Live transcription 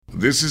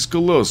This is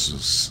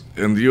Colossus,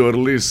 and you are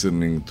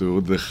listening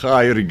to The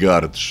High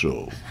Regard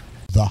Show.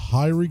 The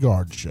High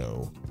Regard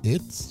Show.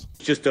 It's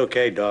just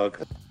okay, dog.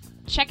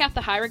 Check out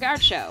The High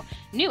Regard Show.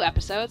 New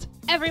episodes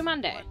every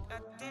Monday.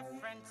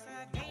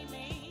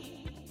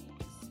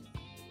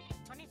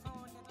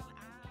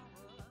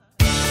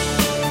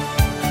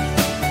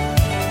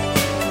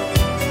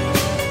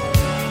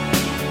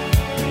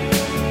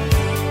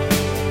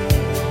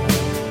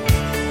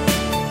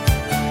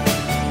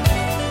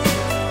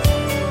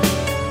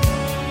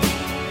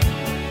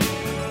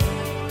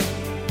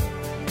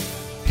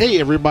 Hey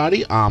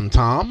everybody, I'm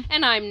Tom.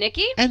 And I'm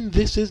Nikki, And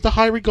this is the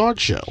High Regard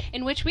Show.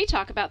 in which we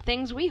talk about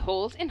things we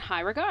hold in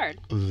high regard.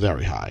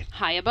 Very high.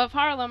 High above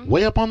Harlem.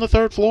 Way up on the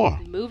third floor.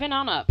 Moving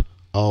on up.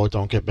 Oh, it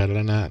don't get better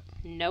than that.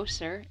 No,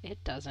 sir,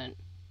 it doesn't.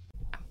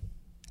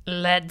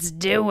 Let's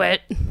do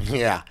it.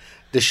 Yeah.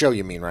 The show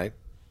you mean, right?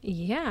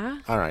 Yeah.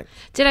 All right.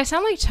 Did I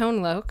sound like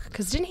Tone Loc?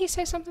 Because didn't he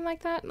say something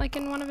like that, like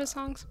in one of his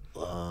songs?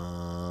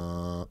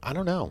 I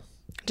don't know.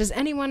 Does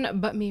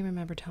anyone but me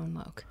remember Tone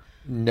Loc?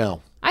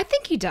 No. I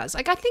think he does.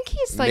 Like, I think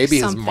he's like Maybe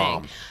something. his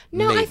mom.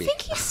 No, I Maybe.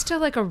 think he's still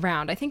like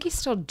around. I think he's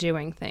still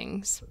doing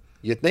things.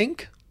 You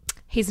think?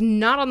 He's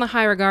not on the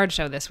High Regard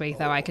Show this week,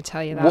 though. I could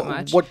tell you that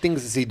much. What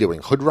things is he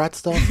doing? Hood rat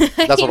stuff?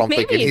 That's what I'm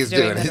Maybe thinking he's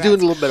doing. hood He's rats. doing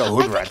a little bit of hood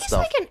I think rat he's stuff.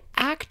 like an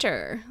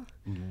actor.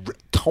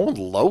 Tone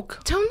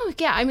Loc? Tone Loc,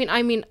 yeah. I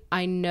mean,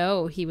 I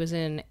know he was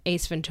in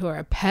Ace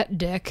Ventura, Pet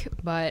Dick,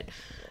 but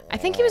I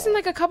think he was in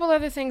like a couple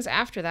other things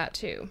after that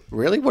too.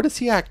 Really? What is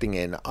he acting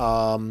in?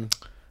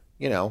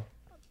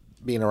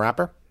 Being a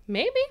rapper?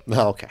 Maybe.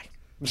 Oh, okay.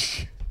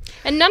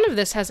 And none of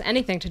this has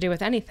anything to do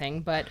with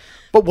anything, but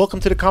But welcome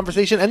to the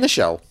conversation and the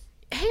show.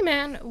 hey,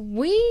 man,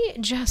 we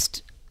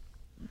just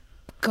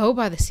go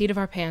by the seat of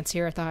our pants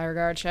here at the High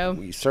Regard Show.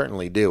 We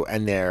certainly do.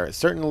 And there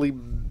certainly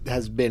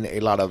has been a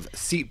lot of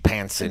seat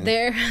pantsing.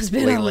 There has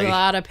been lately. a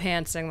lot of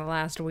pantsing the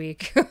last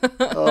week,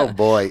 Oh,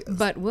 boy.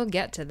 but we'll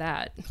get to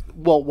that.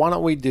 Well, why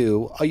don't we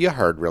do a You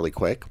Heard really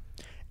quick,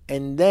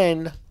 and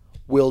then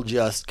we'll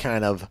just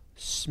kind of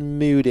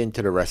smooth into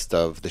the rest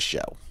of the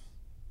show.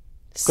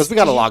 Because we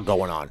got a lot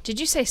going on. Did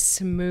you say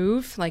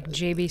smooth, like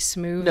JB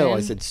Smooth? No,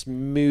 I said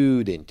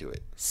smooth into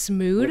it.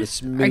 Smooth? We're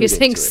smooth Are you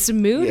saying into it.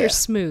 smooth Yeah. or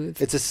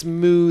smooth? It's a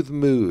smooth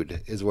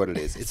mood is what it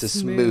is. It's a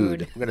smooth.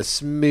 Smooth. I'm going to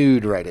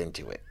smooth right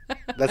into it.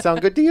 That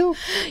sound good to you?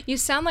 You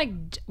sound like,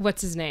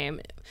 what's his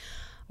name?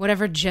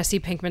 Whatever Jesse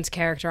Pinkman's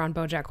character on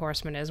BoJack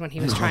Horseman is when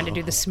he was trying to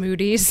do the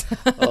smoothies.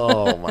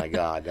 Oh, my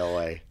God. No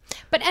way.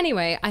 But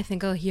anyway, I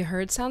think You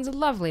Heard sounds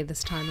lovely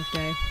this time of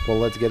day. Well,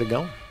 let's get it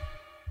going.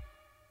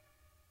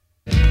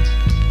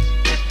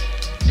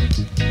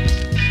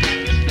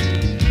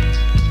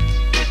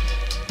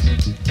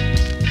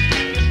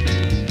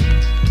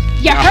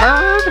 You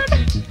heard?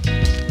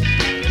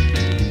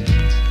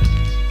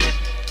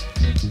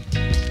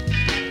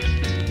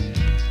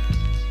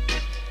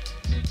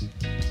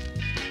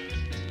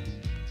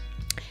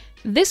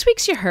 This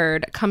week's You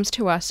Heard comes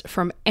to us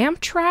from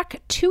Amtrak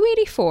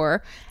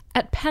 284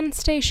 at Penn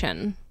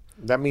Station.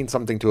 That means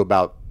something to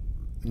about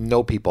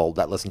no people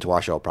that listen to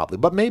our show probably.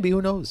 But maybe,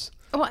 who knows?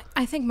 Well,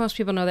 I think most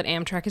people know that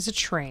Amtrak is a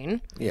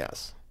train.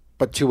 Yes.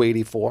 But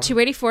 284?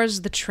 284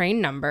 is the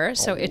train number,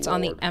 so it's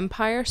on the Lord.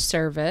 Empire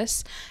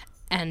service,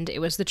 and it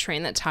was the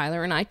train that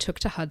Tyler and I took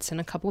to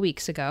Hudson a couple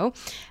weeks ago.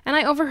 And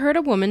I overheard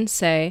a woman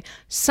say,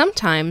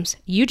 "Sometimes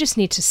you just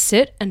need to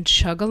sit and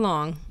chug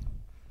along."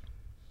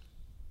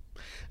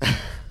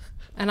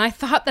 And I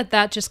thought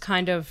that just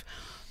kind of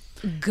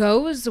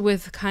goes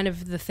with kind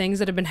of the things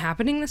that have been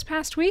happening this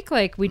past week.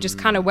 Like, we just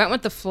kind of went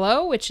with the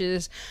flow, which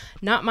is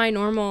not my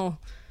normal,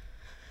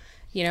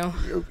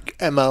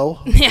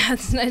 M.O.? yeah,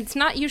 it's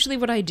not usually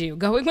what I do.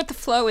 Going with the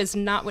flow is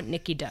not what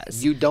Nikki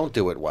does. You don't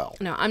do it well.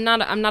 No, I'm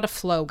not a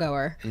flow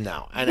goer.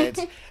 No, and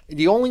it's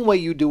the only way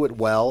you do it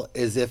well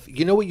is if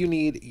you know what you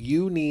need.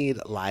 You need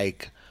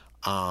like,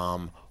 what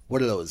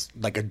are those?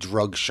 Like a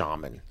drug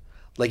shaman.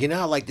 Like, you know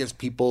how like there's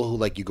people who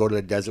like you go to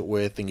the desert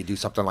with and you do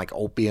something like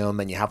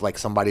opium and you have like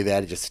somebody there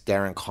to just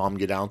stare and calm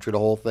you down through the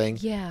whole thing.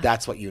 Yeah.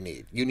 That's what you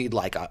need. You need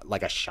like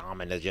a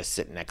shaman to just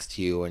sit next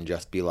to you and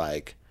just be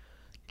like,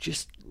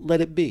 just let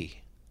it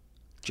be.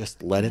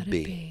 Just let it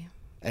be.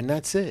 And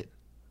that's it.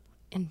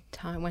 In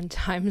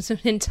times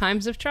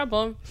of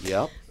trouble.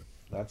 Yep.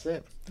 That's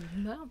it.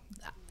 Well,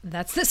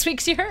 that's this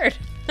week's You Heard.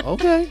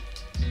 Okay.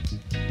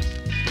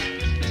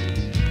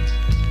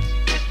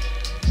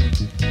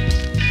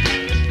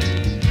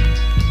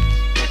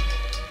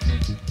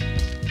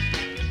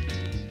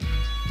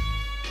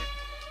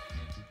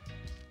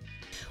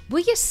 Will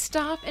you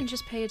stop and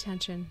just pay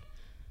attention?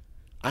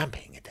 I'm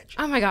paying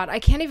attention. Oh my God, I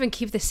can't even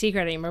keep the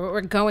secret anymore, but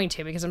we're going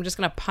to because I'm just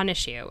going to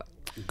punish you.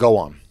 Go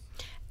on.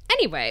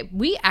 Anyway,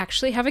 we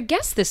actually have a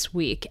guest this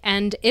week,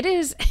 and it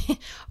is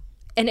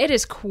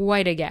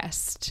quite a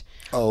guest.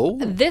 Oh.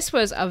 This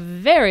was a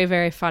very,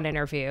 very fun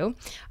interview.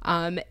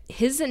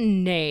 His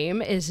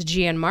name is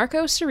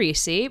Gianmarco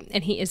Cerisi,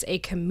 and he is a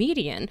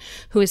comedian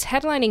who is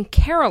headlining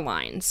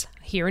Caroline's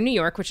here in New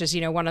York, which is,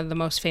 one of the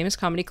most famous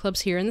comedy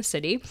clubs here in the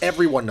city.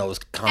 Everyone knows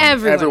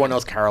everyone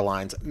knows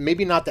Caroline's.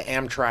 Maybe not the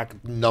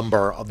Amtrak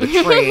number of the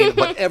train,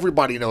 but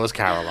everybody knows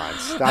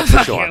Caroline's. That's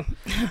for sure.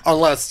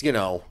 Unless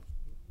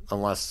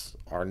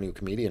our new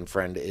comedian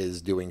friend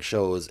is doing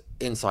shows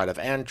inside of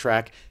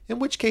Amtrak, in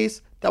which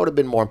case that would have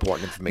been more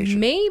important information.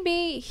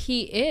 Maybe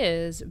he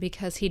is,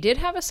 because he did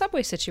have a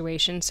subway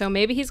situation, so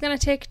maybe he's going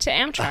to take to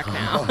Amtrak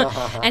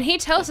now. And he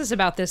tells us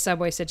about this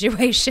subway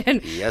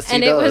situation. Yes, he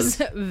and does.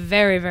 It was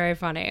very, very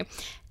funny.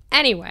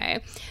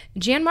 Anyway,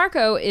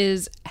 Gianmarco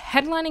is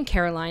headlining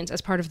Caroline's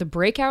as part of the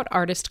Breakout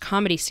Artist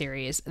Comedy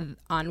Series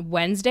on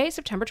Wednesday,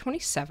 September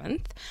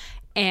 27th.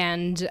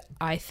 And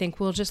I think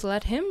we'll just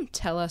let him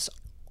tell us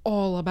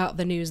all about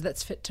the news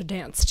that's fit to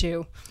dance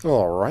to.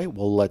 All right,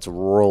 well, let's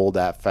roll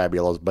that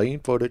fabulous bean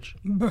footage.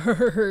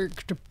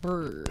 Berked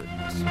birds.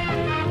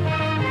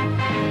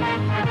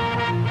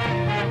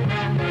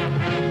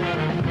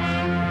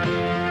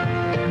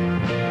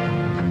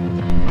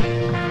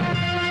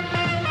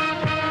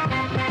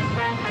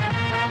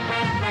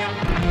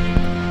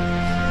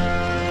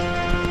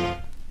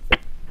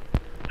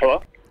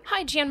 Hello?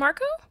 Hi,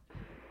 Gianmarco?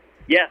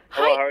 Yeah.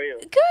 Hello, Hi. how are you?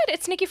 Good.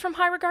 It's Nikki from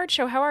High Regard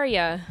Show. How are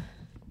you?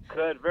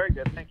 Good, very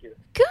good, thank you.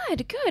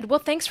 Good. Well,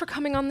 thanks for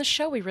coming on the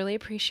show. We really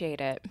appreciate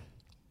it.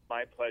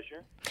 My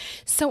pleasure.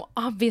 So,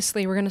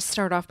 obviously, we're going to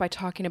start off by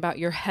talking about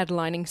your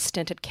headlining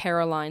stint at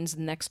Caroline's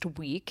next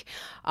week.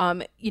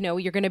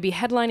 You're going to be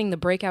headlining the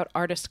Breakout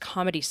Artist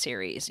Comedy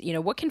Series.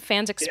 What can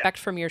fans expect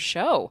from your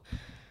show?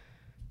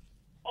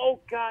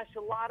 Oh, gosh,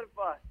 a lot of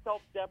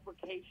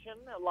self-deprecation,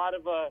 a lot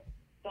of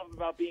stuff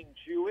about being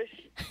Jewish,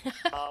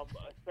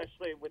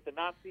 especially with the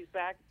Nazis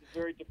back. It's a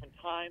very different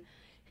time.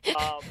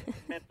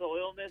 Mental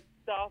illness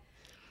stuff,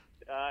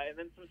 and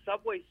then some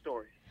subway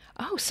stories.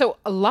 Oh, so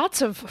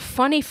lots of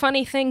funny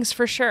things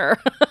for sure.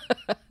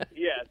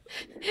 Yes.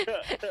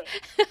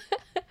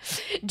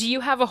 Do you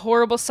have a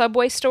horrible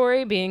subway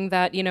story, being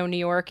that, New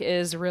York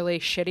is really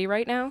shitty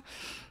right now?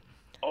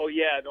 Oh,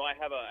 yeah, no, I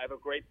have a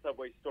great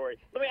subway story.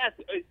 Let me ask,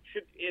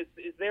 is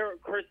there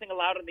cursing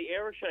allowed in the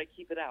air, or should I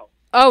keep it out?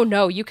 Oh,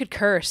 no, you could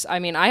curse. I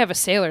mean, I have a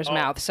sailor's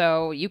mouth,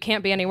 so you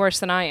can't be any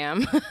worse than I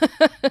am.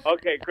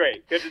 Okay,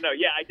 great. Good to know.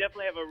 Yeah, I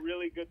definitely have a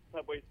really good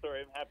subway story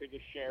I'm happy to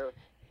share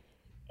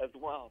as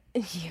well.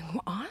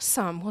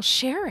 Awesome. Well,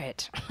 share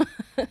it.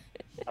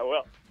 I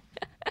will.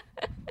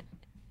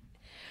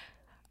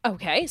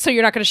 Okay, so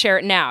you're not going to share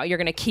it now. You're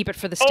going to keep it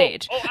for the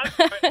stage. Oh, I'm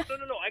sorry.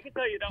 No. I can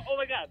tell you now. Oh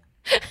my God.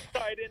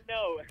 Sorry, I didn't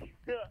know.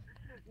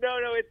 No.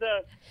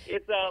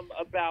 It's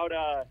about.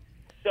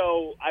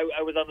 So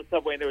I was on the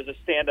subway, and there was a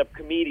stand-up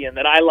comedian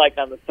that I like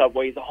on the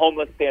subway. He's a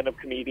homeless stand-up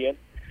comedian,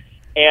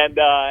 and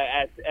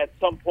at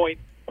some point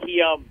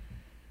he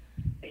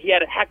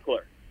had a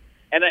heckler,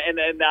 and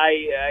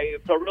I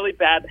felt really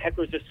bad. The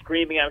heckler was just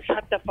screaming at him,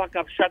 "Shut the fuck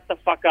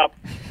up!"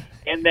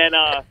 And then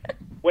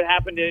what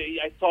happened?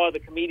 I saw the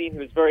comedian who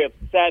was very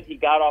upset. He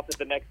got off at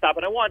the next stop,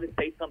 and I wanted to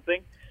say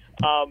something.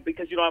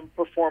 Because I'm a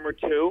performer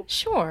too,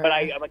 Sure, but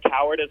I'm a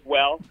coward as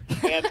well.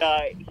 And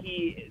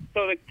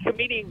so the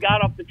comedian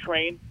got off the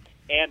train,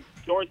 and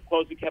doors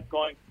closed. We kept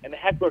going, and the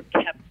heckler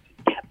kept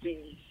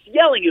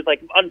yelling. He was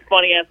like,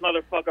 "Unfunny ass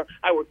motherfucker!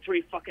 I work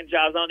 3 fucking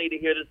jobs. I don't need to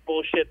hear this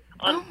bullshit.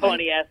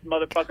 Unfunny ass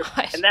motherfucker!"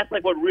 Gosh. And that's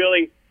like what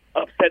really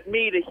upset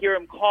me, to hear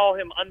him call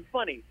him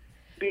unfunny,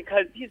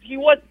 because he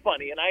was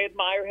funny, and I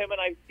admire him,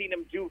 and I've seen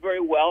him do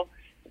very well.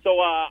 So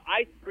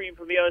I screamed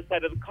from the other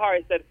side of the car.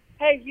 I said,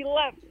 "Hey, he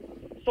left.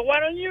 So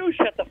why don't you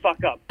shut the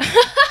fuck up?"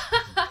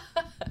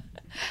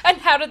 And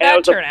how did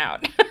that turn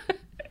out?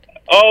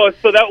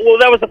 So that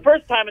was the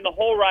first time in the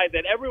whole ride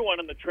that everyone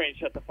on the train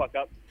shut the fuck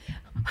up.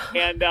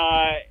 And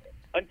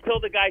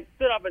until the guy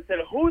stood up and said,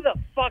 "Who the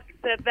fuck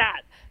said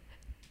that?"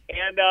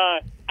 And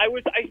I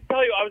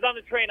tell you, I was on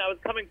the train. I was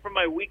coming from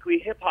my weekly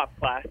hip hop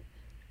class.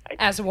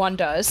 As one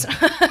does.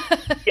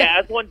 Yeah,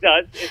 as one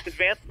does. It's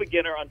Advanced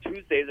Beginner on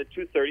Tuesdays at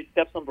 2:30,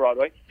 Steps on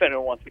Broadway, if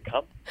anyone wants to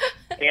come.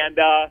 And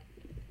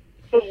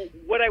so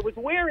what I was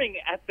wearing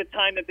at the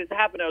time that this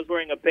happened, I was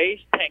wearing a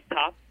beige tank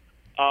top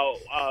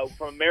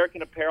from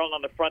American Apparel, and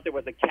on the front there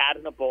was a cat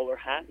in a bowler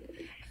hat,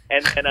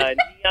 and a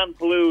neon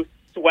blue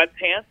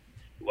sweatpants,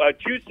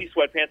 juicy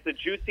sweatpants, the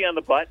juicy on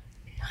the butt,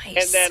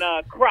 Nice. and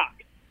then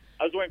Crocs.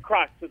 I was wearing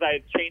Crocs because I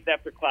had changed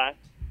after class,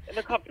 and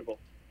they're comfortable.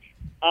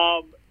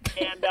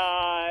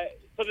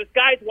 So this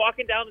guy's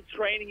walking down the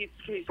train, and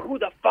he's, "Who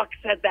the fuck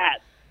said that?"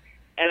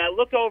 And I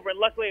looked over, and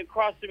luckily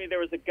across from me there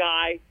was a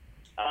guy.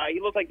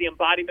 He looked like the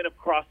embodiment of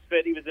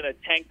CrossFit. He was in a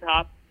tank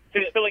top,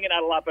 filling it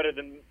out a lot better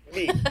than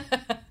me.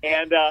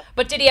 And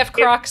but did he have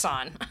Crocs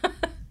on?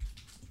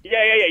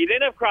 yeah. He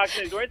didn't have Crocs,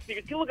 and he was wearing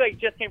sneakers. He looked like he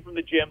just came from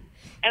the gym.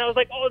 And I was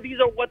like, "Oh, these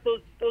are what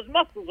those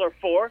muscles are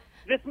for.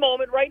 This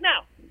moment right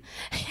now."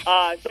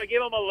 So I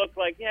gave him a look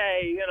like,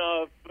 "Hey,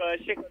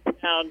 if shit goes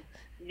down,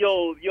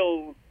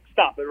 you'll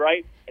stop it,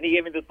 right?" And he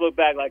gave me this look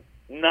back like,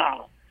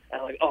 "Nah."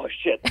 And I'm like, "Oh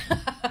shit."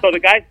 So the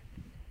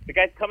The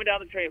guy's coming down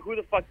the train. Who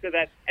the fuck said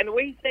that? And the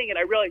way he's saying it,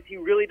 I realized he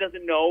really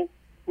doesn't know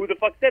who the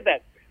fuck said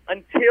that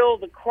until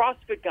the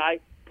CrossFit guy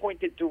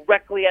pointed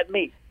directly at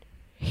me.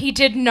 He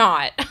did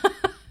not.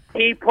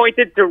 He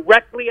pointed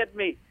directly at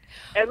me.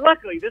 And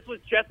luckily, this was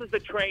just as the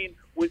train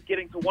was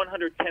getting to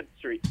 110th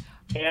Street.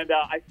 And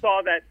I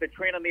saw that the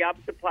train on the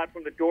opposite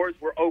platform, the doors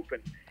were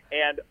open.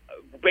 And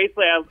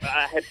basically,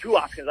 I had two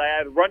options. I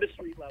had to run to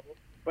street level,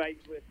 but I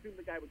assumed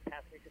the guy would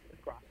pass me because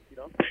it's cross, you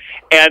know?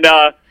 And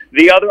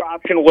the other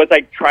option was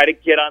I try to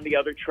get on the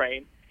other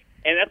train.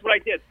 And that's what I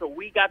did. So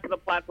we got to the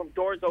platform,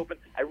 doors open.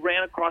 I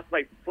ran across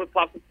my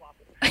flip-flops and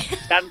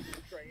floppers, got into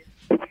the train,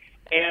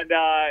 and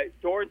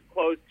doors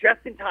closed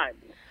just in time.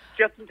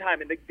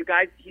 And the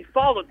guy, he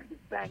followed me, he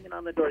was banging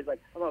on the door. He's like,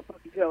 I'm going to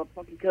fucking kill you, I'm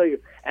fucking kill you.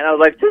 And I was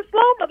like, too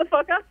slow,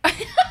 motherfucker.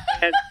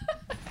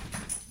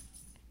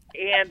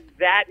 and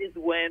that is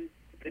when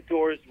the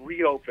doors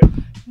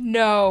reopened.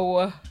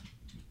 No.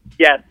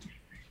 Yes.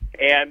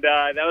 And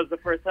that was the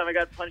first time I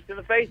got punched in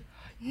the face.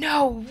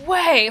 No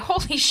way.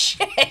 Holy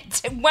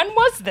shit. When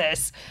was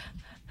this?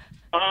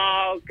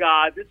 Oh,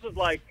 God. This was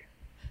like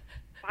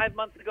 5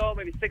 months ago,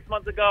 maybe 6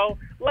 months ago.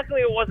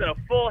 Luckily, it wasn't a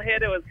full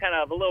hit. It was kind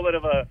of a little bit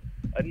of a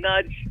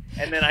nudge.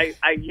 And then I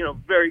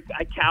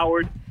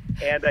cowered,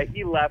 and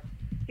he left.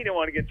 He didn't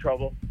want to get in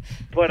trouble.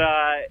 But,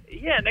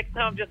 yeah, next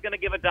time I'm just going to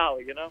give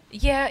 $1, you know?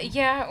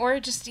 Yeah, or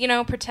just,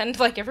 pretend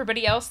like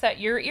everybody else that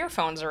your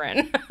earphones are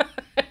in.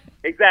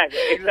 Exactly.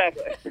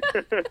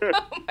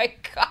 Oh, my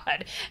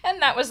God.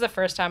 And that was the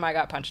first time I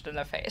got punched in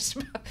the face.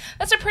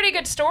 That's a pretty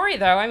good story,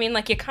 though. I mean,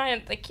 that's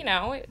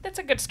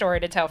a good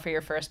story to tell for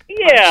your first punch.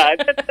 Yeah,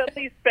 that's at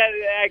least better.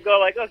 I go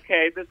like,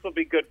 okay, this will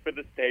be good for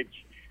the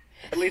stage.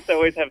 At least I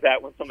always have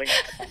that when something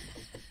happens.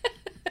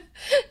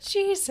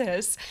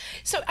 Jesus.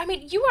 So, I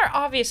mean, you are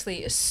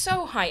obviously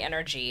so high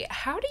energy.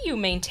 How do you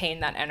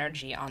maintain that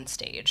energy on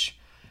stage?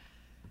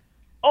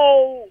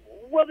 Oh,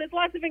 well, there's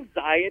lots of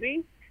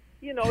anxiety.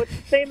 It's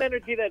the same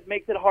energy that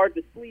makes it hard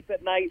to sleep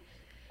at night.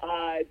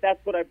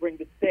 That's what I bring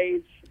to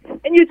stage.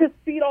 And you just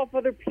feed off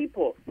other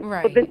people.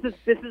 Right. But this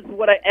is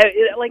what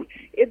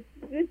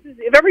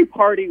if every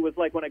party was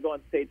like when I go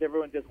on stage,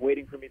 everyone's just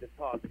waiting for me to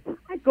talk,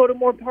 I'd go to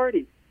more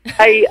parties.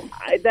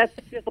 That's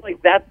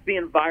the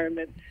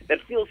environment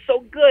that feels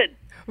so good.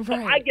 Right. So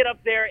I get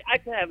up there, I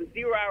can have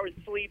 0 hours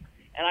sleep,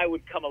 and I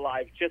would come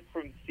alive just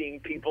from seeing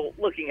people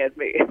looking at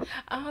me.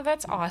 Oh,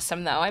 that's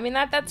awesome, though. I mean,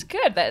 that's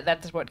good.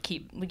 That's what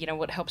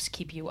what helps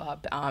keep you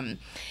up. And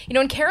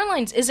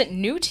Caroline's isn't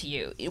new to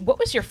you. What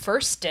was your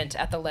first stint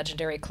at the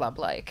legendary club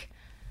like?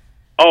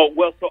 Oh,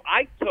 well, so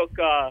I took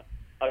a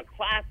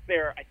class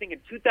there, I think in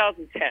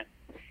 2010,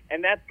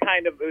 and that's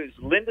it was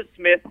Linda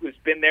Smith, who's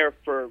been there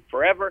for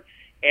forever,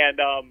 and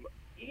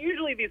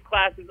usually these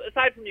classes,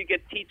 aside from you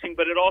get teaching,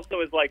 but it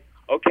also is like,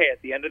 okay, at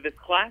the end of this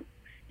class,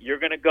 you're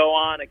going to go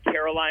on at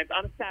Caroline's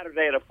on a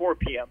Saturday at 4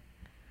 p.m.,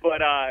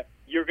 but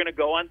you're going to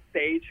go on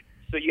stage,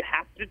 so you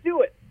have to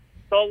do it.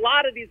 So a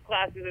lot of these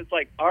classes, it's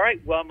like, all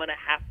right, well, I'm going to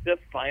have to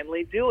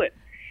finally do it.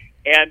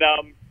 And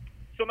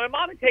so my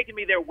mom had taken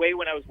me there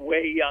when I was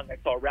way young. I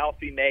saw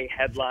Ralphie May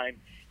headline,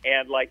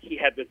 and he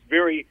had this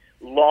very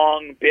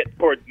long bit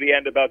towards the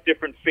end about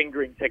different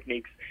fingering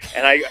techniques.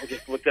 And I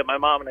just looked at my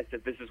mom and I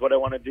said, this is what I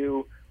want to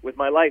do with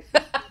my life.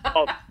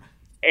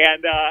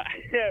 And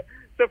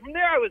so from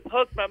there I was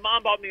hooked. My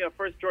mom bought me my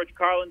first George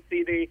Carlin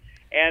CD.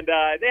 And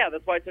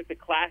that's why I took the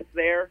class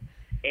there.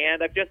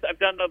 And I've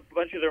done a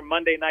bunch of their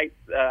Monday nights.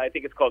 I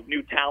think it's called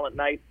New Talent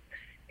Nights.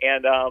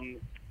 And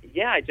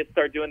I just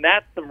started doing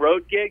that, some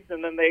road gigs,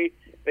 and then they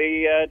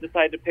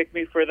decided to pick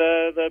me for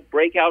the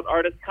Breakout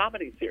Artist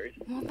Comedy Series.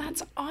 Well,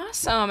 that's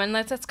awesome, and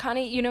that's kind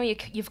of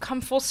you've come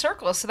full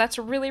circle, so that's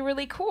really,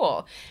 really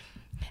cool.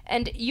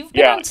 And you've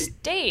been on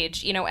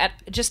stage, at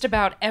just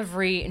about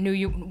every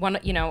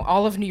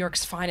all of New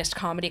York's finest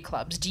comedy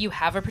clubs. Do you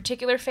have a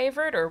particular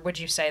favorite, or would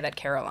you say that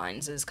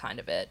Caroline's is kind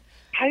of it?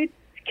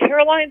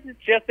 Caroline's is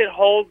it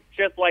holds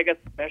just like a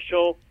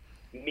special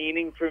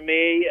meaning for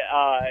me.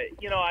 I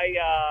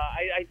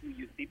do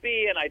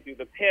UCB and I do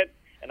the Pit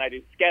and I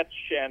do sketch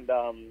and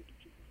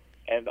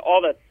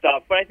all that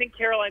stuff. But I think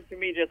Caroline to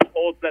me just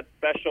holds that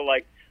special,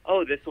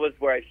 this was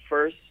where I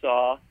first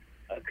saw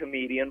a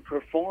comedian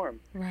perform.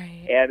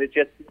 Right. And it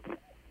just...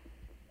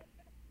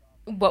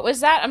 What was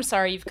that? I'm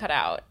sorry, you've cut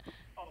out.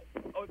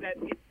 That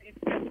it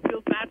just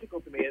feels magical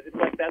to me. It's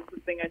like that's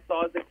the thing I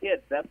saw as a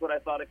kid. That's what I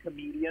thought a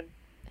comedian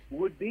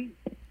would be.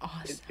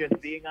 Awesome. It's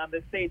just being on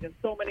this stage. And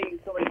so many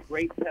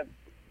greats have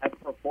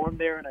performed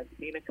there, and I've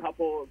seen a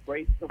couple of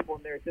greats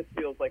perform there. It just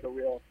feels like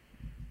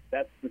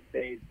that's the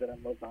stage that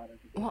I'm most honored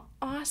to be. Well,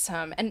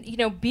 awesome. And,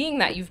 being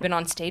that you've been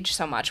on stage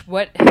so much,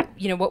 what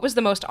was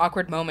the most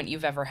awkward moment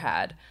you've ever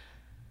had?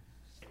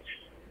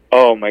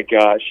 Oh, my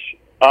gosh.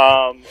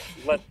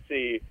 Let's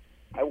see.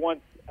 I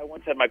once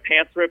had my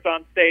pants ripped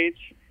on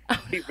stage.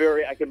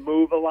 I could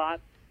move a lot,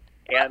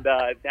 and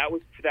that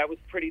was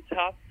pretty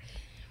tough.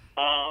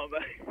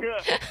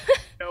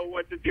 Know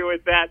what to do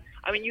with that.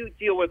 I mean, you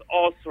deal with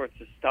all sorts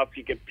of stuff.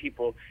 You get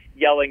people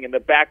yelling in the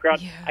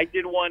background. Yeah. I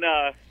did one.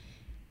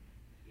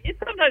 It's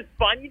sometimes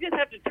fun. You just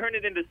have to turn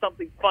it into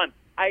something fun.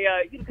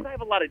 because I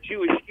have a lot of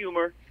Jewish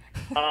humor,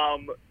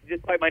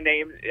 despite my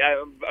name,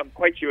 I'm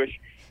quite Jewish.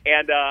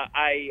 And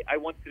I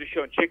once did a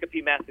show in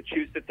Chicopee,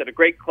 Massachusetts, at a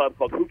great club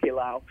called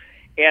Hukelau.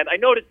 And I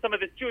noticed some of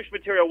this Jewish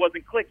material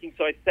wasn't clicking,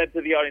 so I said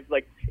to the audience,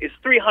 like, it's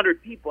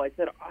 300 people. I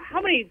said,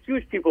 how many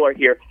Jewish people are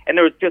here? And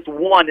there was just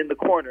one in the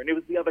corner, and it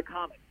was the other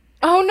comic.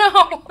 Oh,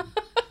 no.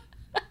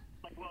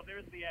 Like, well,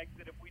 there's the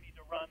exit. If we need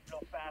to run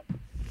real fast,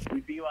 we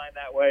beeline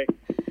that way.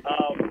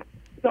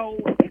 So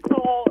it's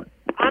all,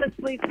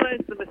 honestly,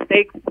 sometimes the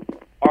mistakes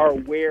are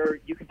where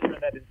you can turn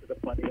that into the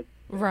funniest.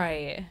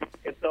 Right.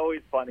 It's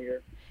always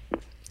funnier.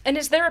 And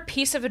is there a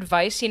piece of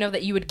advice,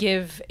 that you would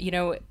give,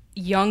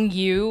 young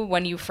you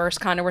when you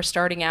first kind of were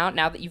starting out,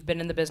 now that you've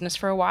been in the business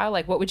for a while?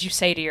 Like, what would you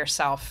say to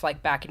yourself,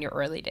 like, back in your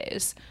early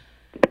days?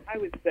 I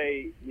would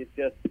say you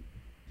just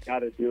got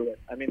to do it.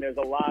 I mean, there's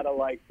a lot of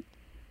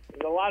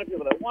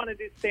people that want to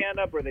do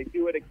stand-up, or they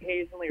do it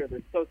occasionally, or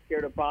they're so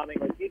scared of bombing.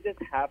 Like, you just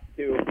have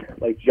to,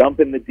 like, jump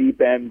in the deep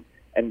end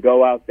and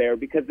go out there,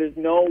 because there's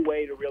no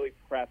way to really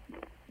prep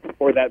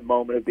for that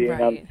moment of being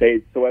on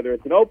stage. So whether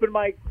it's an open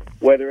mic,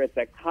 whether it's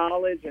at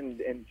college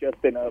and just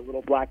in a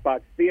little black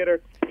box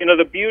theater,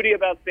 the beauty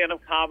about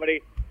stand-up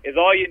comedy is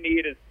all you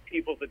need is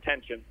people's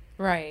attention.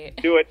 Right.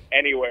 Do it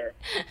anywhere.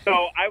 So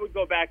I would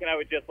go back and I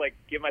would just, like,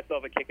 give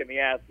myself a kick in the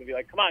ass and be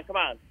like, come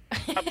on.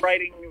 Stop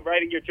writing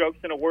your jokes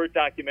in a Word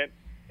document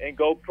and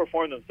go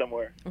perform them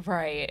somewhere.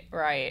 Right.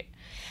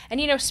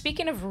 And,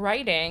 speaking of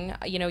writing,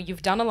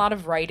 you've done a lot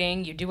of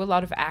writing, you do a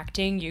lot of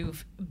acting,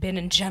 you've been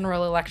in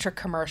General Electric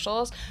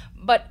commercials,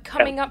 but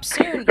coming up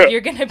soon,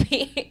 you're going to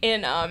be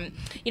in,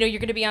 you're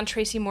going to be on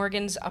Tracy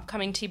Morgan's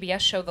upcoming TBS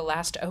show, The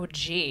Last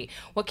OG.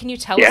 What can you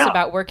tell us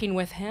about working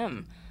with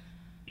him?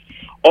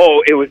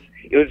 Oh, it was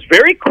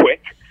very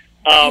quick.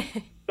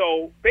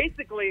 So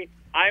basically,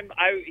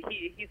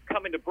 he's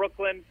coming to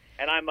Brooklyn,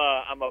 and I'm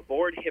a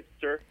bored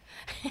hipster,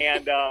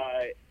 and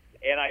I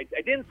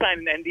didn't sign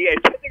an NDA.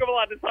 I think I'm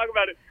allowed to talk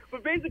about it,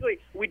 but basically,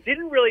 I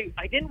didn't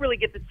really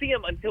get to see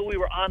him until we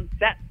were on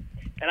set,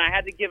 and I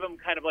had to give him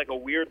kind of like a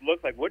weird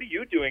look, like, what are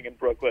you doing in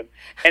Brooklyn?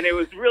 And it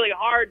was really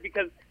hard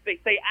because they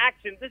say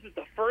action. This is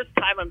the first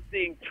time I'm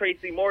seeing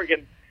Tracy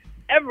Morgan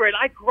ever, and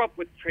I grew up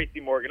with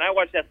Tracy Morgan. I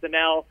watched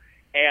SNL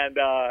and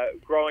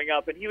growing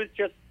up, and it was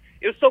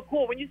so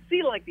cool when you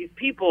see, like, these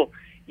people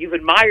you've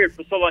admired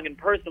for so long in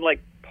person.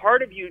 Like,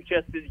 part of you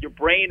just is, your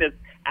brain is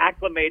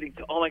acclimating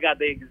to, oh my God,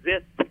 they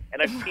exist,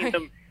 and I've seen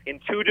them in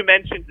 2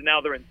 dimensions, and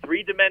now they're in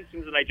 3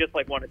 dimensions, and I just,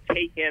 like, want to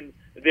take in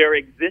their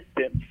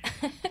existence.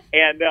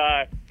 And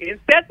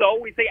instead, though,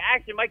 we say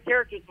action. My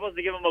character is supposed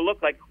to give them a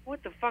look like,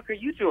 what the fuck are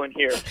you doing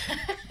here?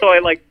 So I,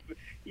 like,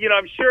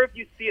 I'm sure if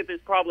you see it,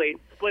 there's probably a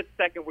split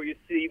second where you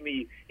see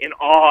me in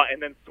awe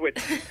and then switch.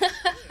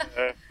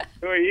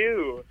 Who are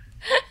you?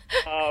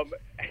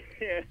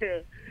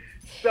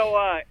 So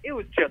it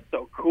was just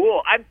so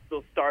cool. I'm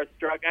still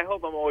starstruck. I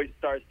hope I'm always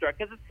starstruck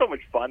because it's so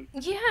much fun.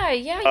 Yeah,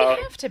 you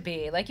have to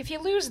be. Like, if you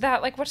lose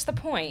that, like, what's the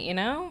point,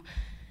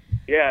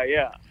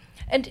 Yeah.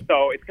 And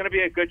so it's going to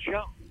be a good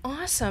show.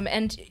 Awesome.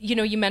 And,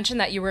 you mentioned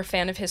that you were a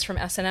fan of his from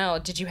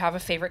SNL. Did you have a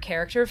favorite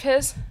character of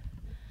his?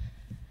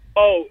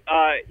 Oh,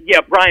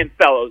 yeah, Brian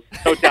Fellows,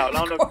 no doubt.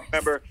 I don't know if you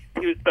remember.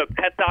 He was the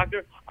pet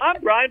doctor.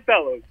 I'm Brian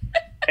Fellows.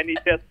 And he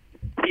has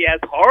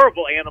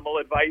horrible animal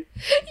advice.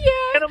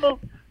 Yeah. Animals.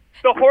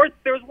 The horse,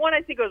 there was one,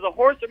 I think it was a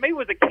horse, or maybe it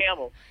was a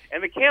camel,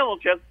 and the camel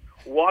just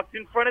walked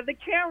in front of the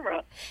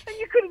camera, and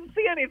you couldn't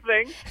see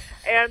anything,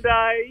 and,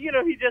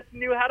 he just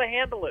knew how to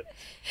handle it.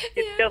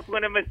 It's just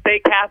when a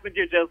mistake happens,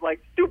 you're just like,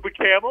 stupid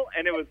camel,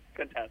 and it was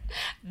fantastic.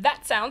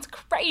 That sounds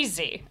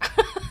crazy.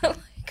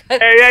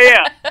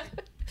 Yeah.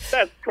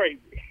 That's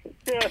crazy.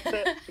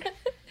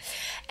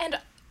 And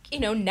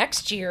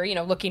next year,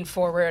 looking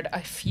forward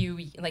a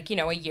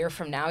year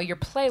from now, your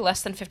play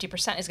Less Than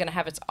 50% is going to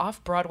have its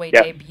off-Broadway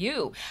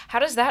debut. How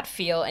does that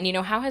feel? And,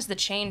 how has the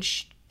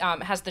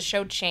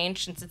show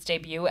changed since its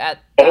debut at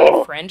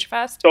Fringe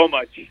Fest? So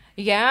much.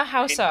 Yeah?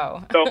 How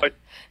so? So much.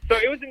 So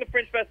it was in the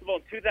Fringe Festival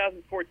in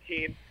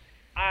 2014.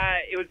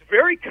 It was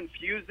very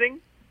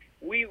confusing.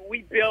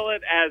 We bill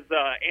it as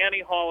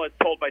Annie Hall as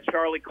told by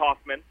Charlie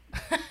Kaufman.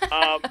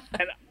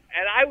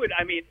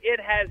 It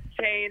has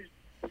changed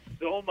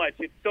so much.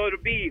 So it'll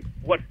be,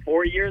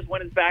 4 years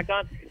when it's back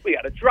on? We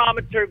got a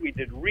dramaturg, we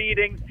did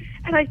readings,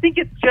 and I think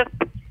it's just,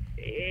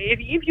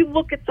 if you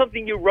look at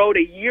something you wrote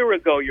a year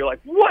ago, you're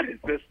like, what is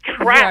this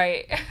crap?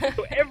 Right.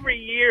 So every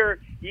year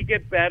you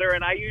get better,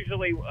 and I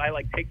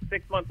take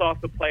 6 months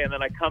off the play, and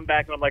then I come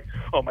back and I'm like,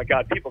 oh my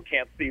God, people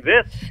can't see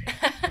this.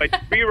 But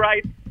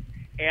rewrite,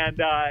 and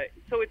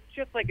so it's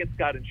just like it's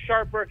gotten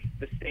sharper.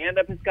 The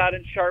stand-up has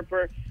gotten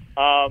sharper,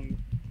 and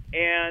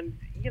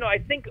I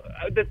think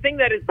the thing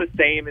that is the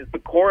same is the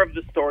core of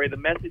the story. The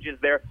message is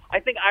there. I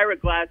think Ira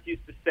Glass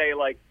used to say,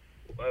 like,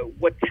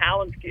 what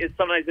talent is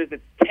sometimes is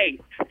its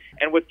taste.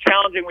 And what's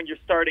challenging when you're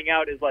starting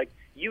out is, like,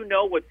 you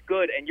know what's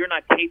good and you're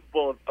not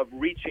capable of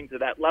reaching to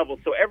that level.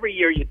 So every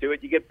year you do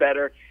it, you get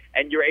better,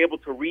 and you're able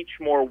to reach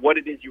more what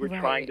it is you were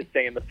trying to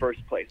say in the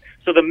first place.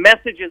 So the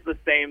message is the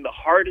same, the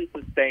heart is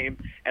the same,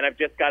 and I've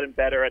just gotten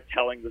better at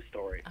telling the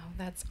story. Oh,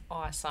 that's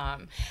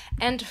awesome.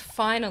 And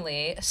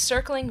finally,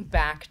 circling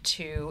back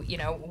to,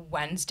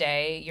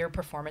 Wednesday, your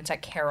performance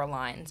at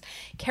Caroline's.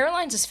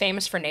 Caroline's is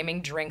famous for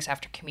naming drinks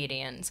after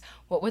comedians.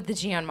 What would the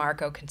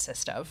Gianmarco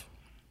consist of?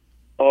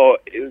 Oh,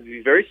 it would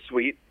be very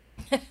sweet.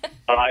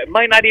 It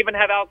might not even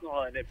have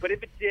alcohol in it, but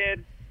if it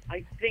did,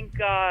 I think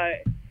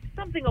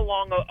something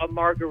along a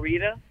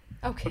margarita,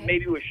 okay, but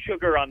maybe with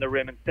sugar on the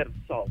rim instead of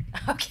salt.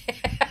 Okay.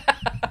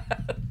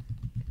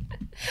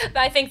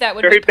 I think that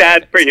would very be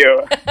bad for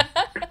you.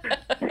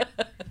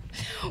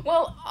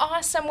 Well,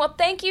 awesome. Well,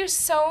 thank you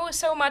so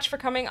much for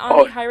coming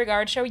on the High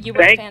Regard Show. You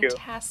were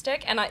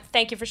fantastic, and I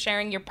thank you for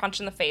sharing your punch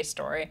in the face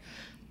story.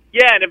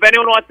 Yeah, and if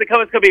anyone wants to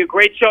come, it's going to be a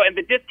great show. And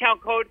the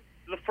discount code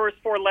is the first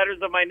 4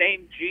 letters of my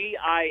name,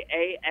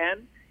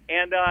 GIAN.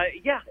 And,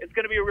 it's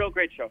going to be a real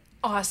great show.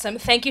 Awesome.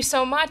 Thank you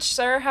so much,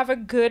 sir. Have a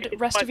good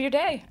rest of your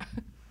day.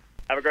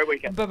 Have a great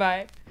weekend.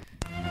 Bye-bye.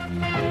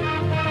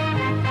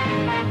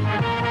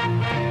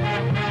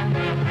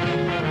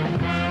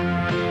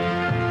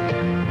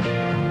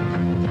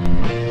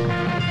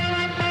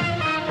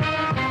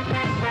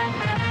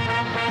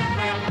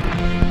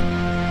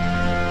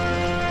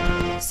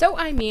 So,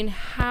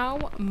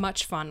 how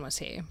much fun was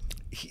he?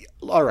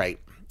 All right.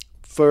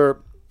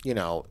 For,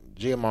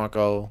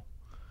 Gianmarco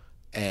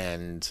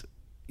and,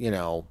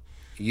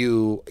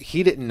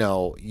 he didn't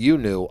know, you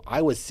knew.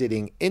 I was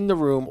sitting in the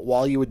room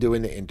while you were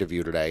doing the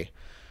interview today,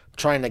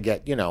 trying to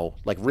get,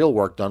 real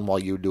work done while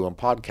you were doing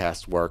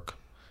podcast work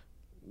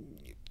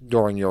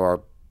during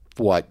your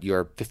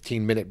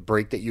 15-minute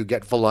break that you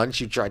get for lunch.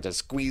 You tried to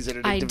squeeze in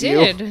an interview.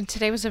 I did.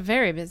 Today was a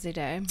very busy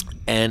day.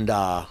 And,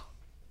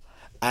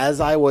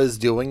 as I was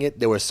doing it,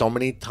 there were so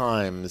many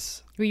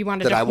times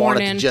that I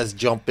wanted to just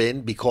jump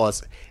in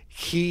because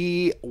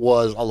he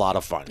was a lot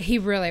of fun. He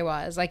really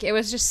was. It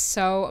was just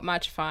so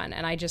much fun.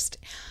 And I just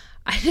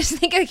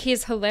think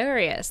he's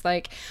hilarious.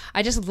 I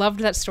just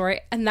loved that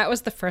story. And that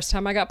was the first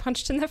time I got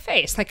punched in the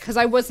face. Because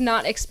I was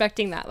not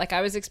expecting that.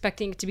 I was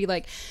expecting it to be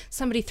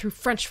somebody threw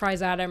French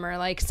fries at him,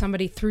 or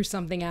somebody threw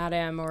something at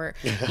him, or,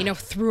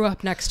 threw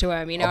up next to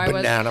him.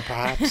 Banana,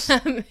 perhaps?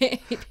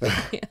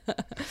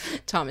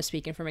 Tom is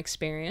speaking from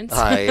experience.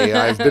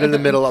 I've been in the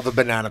middle of a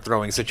banana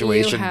throwing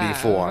situation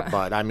before.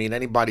 But,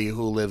 anybody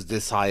who lives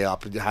this high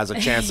up has a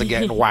chance of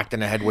getting whacked in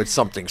the head with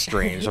something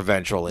strange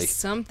eventually.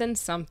 Something.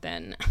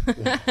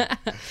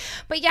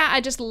 But yeah,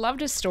 I just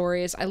loved his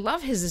stories. I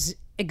love his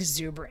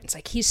exuberance.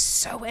 He's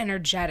so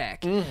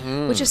energetic,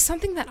 which is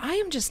something that I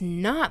am just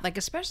not.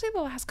 Especially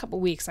the last couple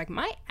weeks,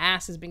 my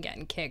ass has been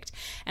getting kicked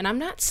and I'm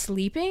not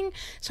sleeping.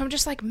 So I'm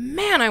just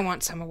man, I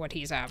want some of what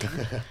he's having.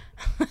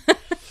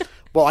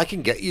 Well, I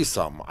can get you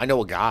some. I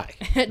know a guy.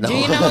 Do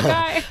you know a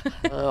guy?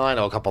 I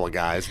know a couple of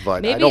guys,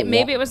 but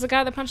maybe it was the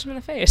guy that punched him in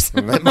the face.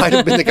 It might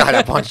have been the guy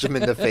that punched him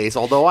in the face,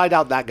 although I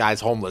doubt that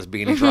guy's homeless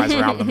being he drives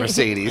around the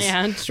Mercedes.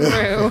 Yeah,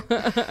 true.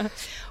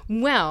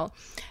 Well,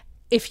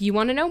 if you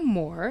want to know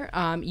more,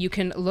 you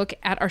can look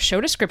at our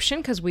show description,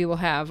 because we will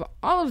have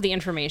all of the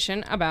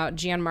information about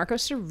Gianmarco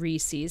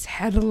Cerisi's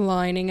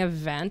headlining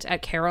event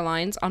at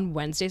Caroline's on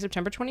Wednesday,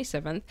 September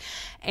 27th.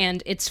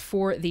 And it's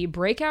for the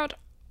Breakout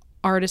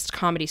Artist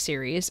Comedy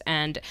Series,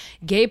 and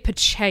Gabe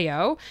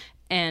Pacheco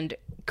and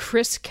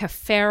Chris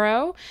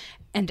Cafaro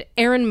and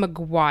Aaron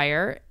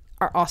McGuire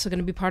are also going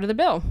to be part of the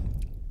bill.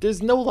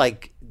 There's no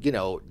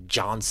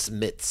John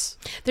Smiths.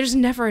 There's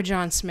never a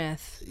John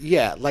Smith.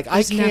 Yeah, I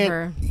can't.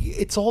 Never.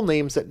 It's all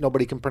names that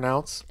nobody can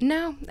pronounce.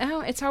 No,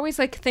 it's always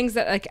things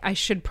that I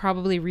should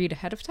probably read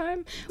ahead of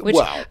time.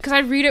 Because I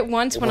read it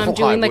once when I'm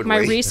doing my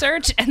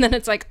research, and then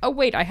it's oh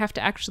wait, I have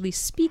to actually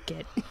speak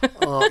it.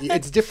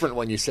 It's different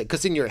when you say,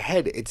 because in your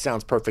head it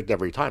sounds perfect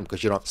every time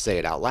because you don't have to say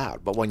it out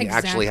loud. But when you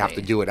actually have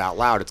to do it out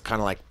loud, it's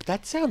kind of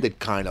that sounded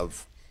kind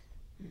of,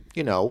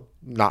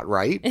 not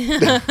right.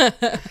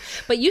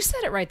 But you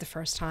said it right the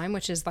first time,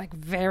 which is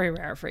very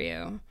rare for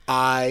you.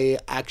 I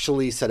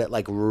actually said it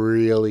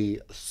really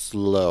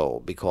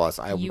slow because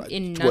I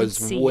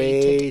was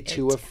way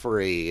too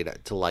afraid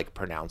to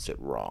pronounce it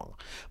wrong.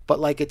 But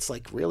it's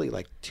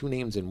really 2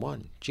 names in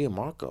one.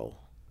 Gianmarco,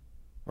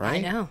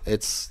 right? I know.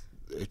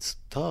 It's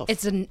tough.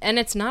 And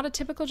it's not a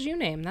typical Jew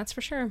name, that's for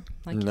sure.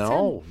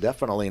 No,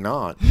 definitely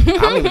not. I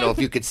don't even know if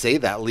you could say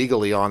that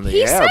legally on the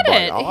air. Said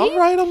but it. All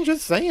right, I'm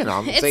just saying.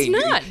 It's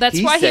not.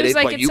 That's why he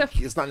was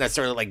it's not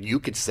necessarily you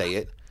could say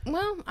it.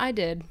 Well, I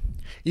did.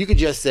 You could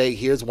just say,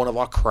 here's one of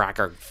our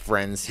cracker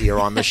friends here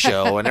on the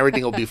show, and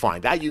everything will be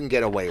fine. That you can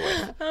get away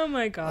with. Oh,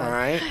 my God. All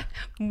right?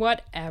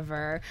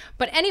 Whatever.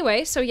 But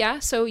anyway, so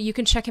you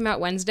can check him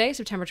out Wednesday,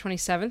 September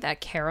 27th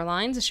at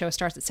Caroline's. The show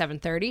starts at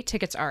 7:30.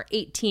 Tickets are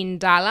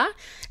 $18.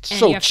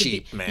 So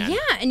cheap, man.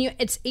 Yeah, and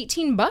it's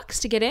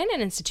 $18 to get in,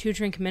 and it's a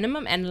 2-drink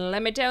minimum. And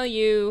let me tell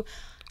you,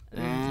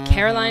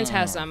 Caroline's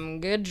has some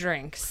good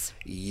drinks.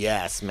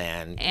 Yes,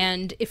 man.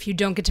 And if you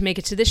don't get to make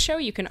it to this show,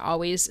 you can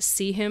always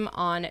see him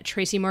on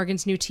Tracy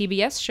Morgan's new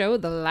TBS show,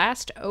 The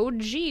Last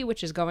OG,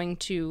 which is going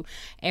to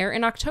air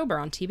in October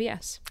on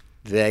TBS.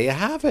 There you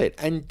have it.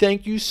 And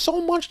thank you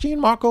so much,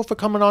 Gianmarco, for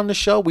coming on the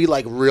show. We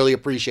really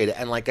appreciate it.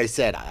 And like I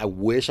said, I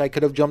wish I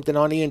could have jumped in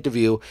on the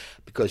interview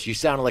because you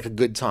sounded like a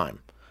good time.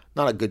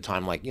 Not a good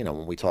time like,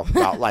 when we talk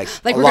about like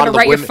like a we're lot going of to the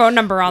write women, your phone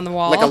number on the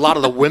wall. like a lot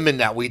of the women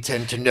that we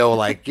tend to know,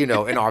 like, in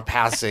our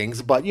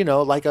passings, but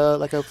like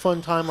a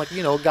fun time, like,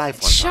 a guy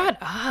fun time. Shut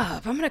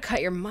up. I'm going to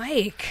cut your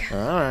mic. All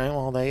right,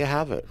 well, there you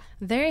have it.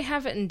 There you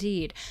have it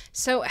indeed.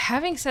 So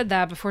having said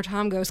that, before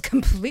Tom goes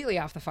completely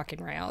off the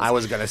fucking rails. I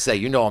was going to say,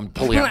 I'm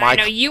pulling at I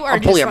know, you are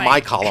I'm pulling just at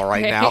my collar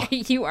right now.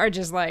 You are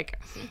just like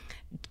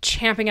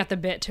champing at the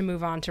bit to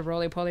move on to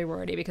Roly Poly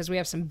Rory because we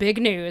have some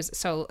big news.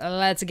 So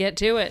let's get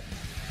to it.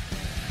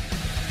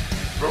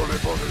 Roly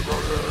poly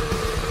roly.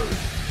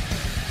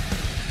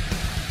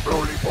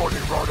 Roly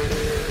poly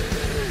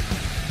roly.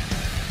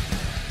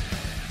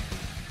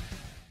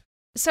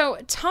 So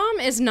Tom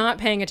is not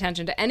paying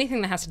attention to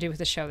anything that has to do with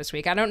the show this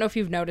week. I don't know if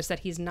you've noticed that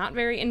he's not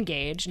very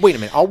engaged. Wait a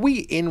minute. Are we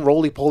in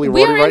Roly Poly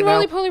We Rory are right in now?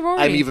 Roly Poly Rory.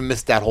 I even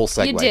missed that whole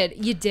segue.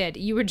 You did.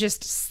 You were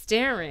just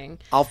staring.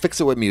 I'll fix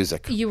it with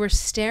music. You were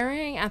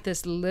staring at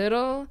this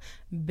little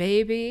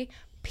baby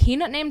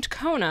peanut named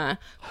Kona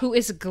who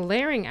is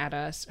glaring at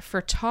us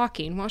for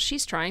talking while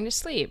she's trying to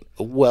sleep.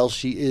 Well,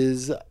 she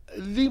is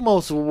the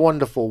most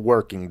wonderful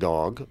working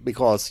dog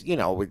because,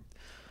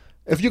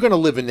 if you're going to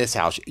live in this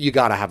house, you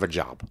got to have a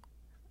job.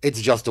 It's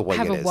just the way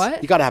Have it a is.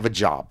 what? You got to have a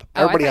job. Oh,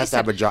 I Everybody thought has to you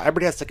have a job.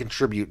 Everybody has to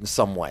contribute in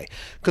some way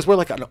because we're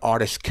like an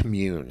artist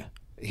commune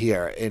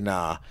here in,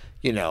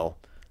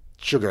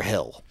 Sugar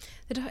Hill.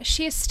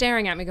 She is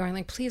staring at me going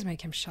like, please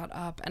make him shut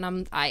up.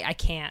 And I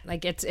can't.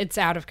 Like, it's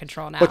out of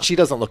control now. But she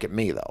doesn't look at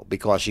me, though,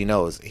 because she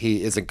knows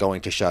he isn't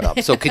going to shut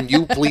up. So can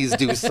you please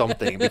do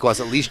something?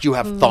 Because at least you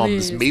have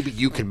thumbs. Please. Maybe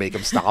you can make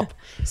him stop.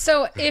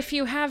 So if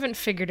you haven't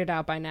figured it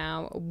out by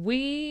now,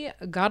 we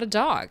got a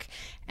dog.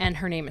 And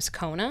her name is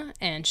Kona.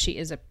 And she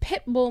is a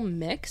pit bull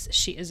mix.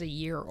 She is a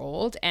year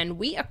old. And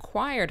we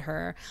acquired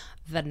her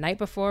the night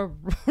before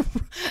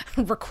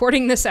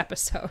recording this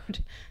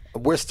episode.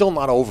 We're still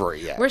not over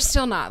it yet. We're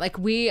still not. Like,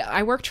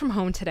 I worked from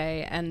home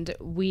today, and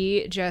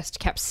we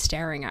just kept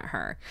staring at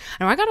her.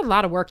 Now, I got a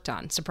lot of work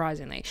done,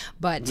 surprisingly.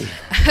 But,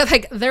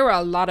 like, there were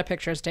a lot of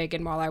pictures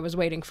taken while I was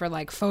waiting for,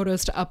 like,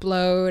 photos to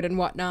upload and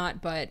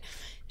whatnot. But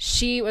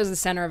she was the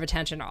center of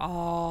attention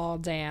all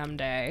damn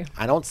day.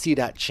 I don't see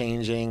that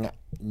changing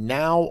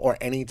now or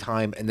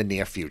anytime in the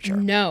near future.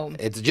 No.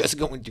 It's just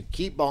going to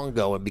keep on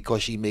going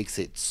because she makes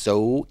it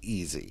so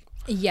easy.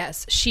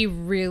 Yes, she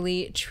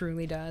really,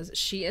 truly does.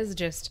 She is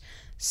just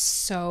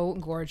so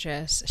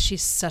gorgeous.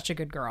 She's such a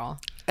good girl.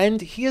 And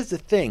here's the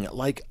thing,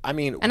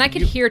 And I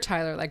could hear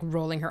Tyler like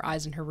rolling her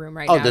eyes in her room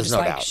right now. there's just no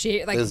like doubt.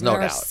 She like There's no we're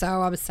doubt.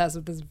 so obsessed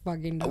with this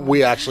fucking dog.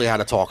 We actually had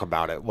to talk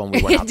about it when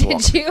we went out to Did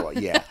walk you? before.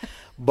 Yeah.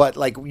 But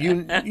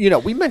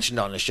we mentioned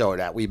on the show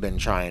that we've been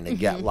trying to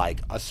get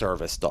like a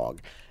service dog.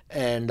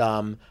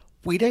 And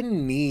we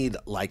didn't need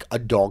like a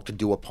dog to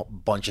do a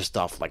bunch of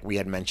stuff like we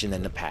had mentioned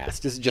in the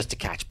past. This is just to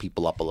catch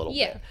people up a little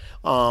Yeah.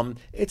 bit.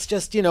 It's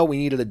just, we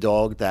needed a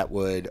dog that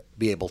would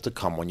be able to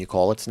come when you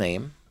call its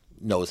name,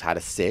 knows how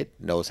to sit,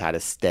 knows how to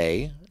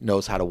stay,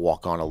 knows how to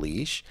walk on a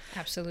leash,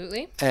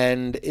 Absolutely.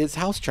 and is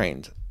house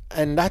trained.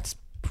 And that's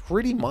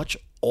pretty much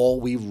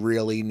all we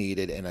really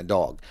needed in a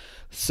dog.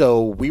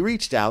 So we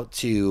reached out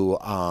to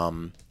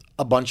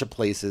a bunch of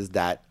places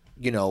that,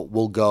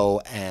 will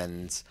go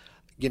and,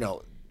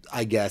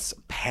 I guess,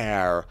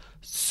 pair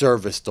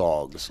service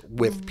dogs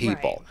with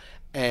people.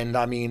 Right. And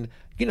I mean,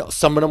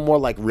 some of them were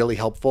like really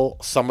helpful.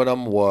 Some of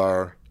them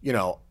were,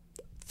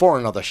 for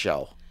another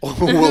show.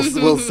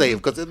 we'll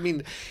save because I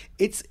mean,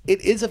 it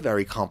is a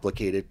very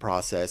complicated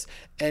process.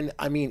 And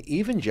I mean,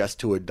 even just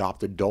to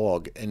adopt a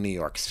dog in New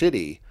York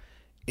City,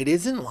 it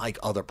isn't like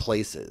other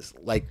places.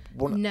 Like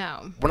when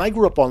I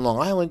grew up on Long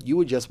Island, you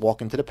would just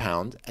walk into the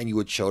pound and you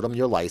would show them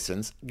your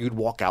license. You'd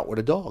walk out with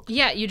a dog.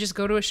 Yeah, you just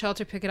go to a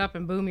shelter, pick it up,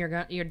 and boom,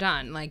 you're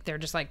done. Like, they're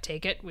just like,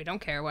 take it. We don't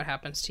care what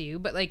happens to you.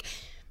 But like,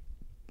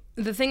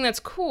 the thing that's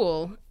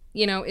cool,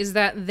 is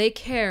that they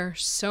care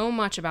so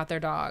much about their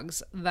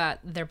dogs that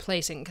they're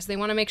placing because they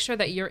want to make sure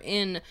that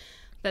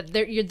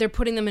they're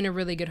putting them in a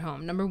really good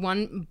home. Number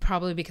one,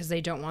 probably because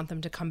they don't want them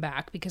to come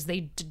back because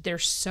they're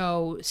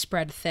so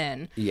spread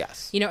thin.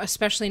 Yes.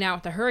 Especially now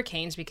with the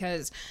hurricanes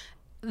because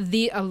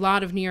a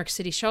lot of New York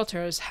City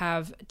shelters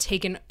have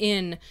taken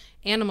in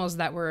animals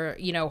that were,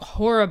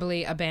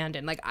 horribly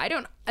abandoned. Like,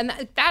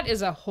 that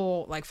is a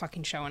whole, like,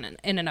 fucking show in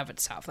and of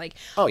itself. Like,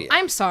 oh, yeah.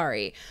 I'm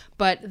sorry,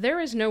 but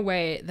there is no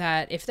way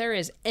that if there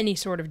is any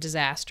sort of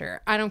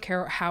disaster, I don't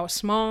care how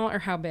small or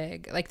how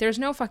big, like, there's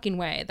no fucking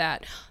way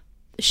that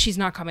she's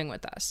not coming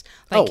with us.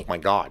 Like, oh my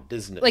God,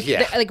 isn't it? Like,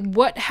 yeah.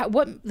 what,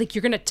 like,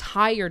 you're gonna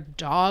tie your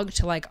dog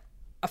to like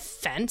a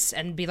fence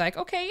and be like,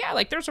 okay, yeah,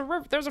 like there's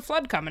a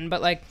flood coming,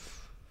 but like,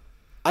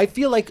 I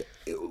feel like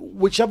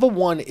whichever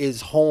one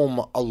is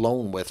home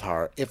alone with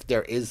her, if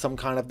there is some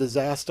kind of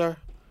disaster,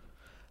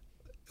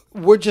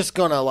 we're just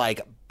gonna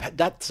like,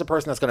 that's the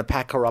person that's gonna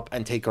pack her up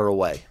and take her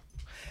away,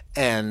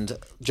 and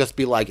just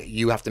be like,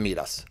 you have to meet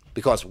us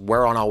because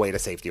we're on our way to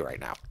safety right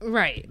now.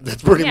 Right.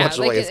 That's pretty much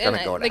the way it's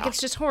gonna go now. Like, it's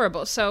just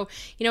horrible. So,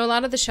 you know, a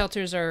lot of the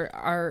shelters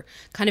are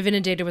kind of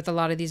inundated with a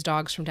lot of these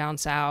dogs from down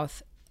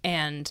south,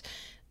 and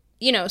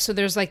you know, so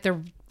there's like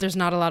there's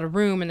not a lot of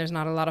room, and there's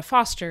not a lot of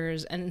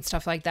fosters and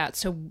stuff like that.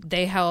 So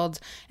they held.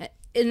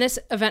 And this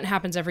event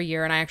happens every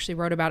year, and I actually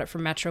wrote about it for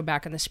Metro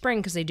back in the spring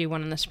because they do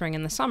one in the spring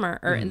and the summer,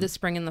 or in the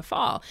spring and the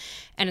fall.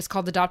 And it's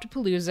called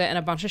Adoptapalooza, and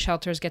a bunch of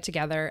shelters get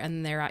together,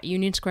 and they're at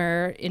Union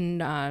Square in,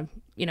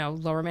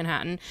 Lower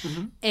Manhattan.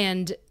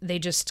 And they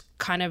just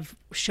kind of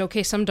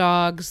showcase some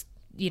dogs.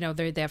 You know,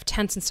 they have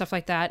tents and stuff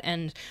like that.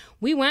 And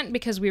we went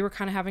because we were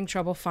kind of having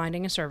trouble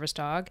finding a service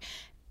dog.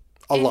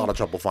 A lot of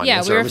trouble finding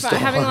a service dog. Yeah,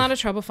 we were having a lot of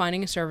trouble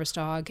finding a service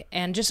dog,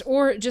 and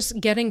just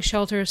getting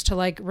shelters to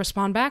like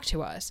respond back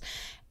to us.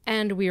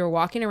 And we were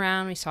walking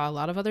around, we saw a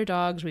lot of other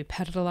dogs, we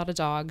petted a lot of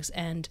dogs,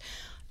 and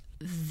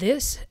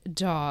this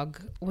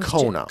dog was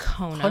Kona.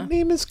 Kona. Her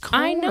name is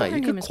Kona. I know her you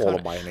name could is call Kona.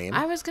 her by name.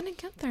 I was going to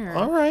get there.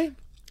 All right.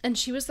 And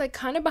she was like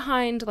kind of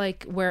behind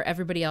like where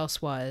everybody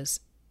else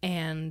was,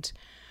 and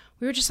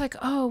we were just like,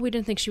 oh, we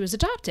didn't think she was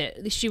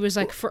adopted. She was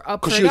like up for adoption.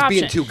 Because she was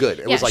being too good.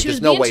 It was like,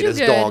 there's no way this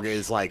dog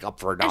is like up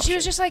for adoption. And she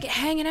was just like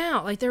hanging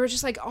out. Like there was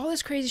just like all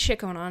this crazy shit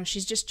going on.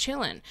 She's just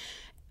chilling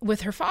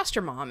with her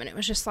foster mom, and it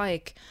was just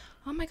like,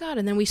 oh my God.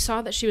 And then we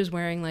saw that she was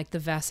wearing like the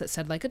vest that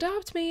said like,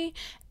 adopt me.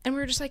 And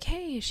we were just like,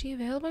 hey, is she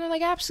available? And they're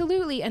like,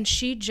 absolutely. And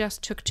she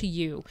just took to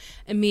you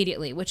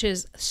immediately, which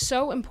is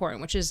so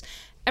important, which is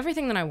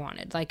everything that I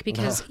wanted. Like,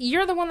 because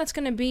you're the one that's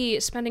going to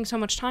be spending so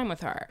much time with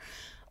her.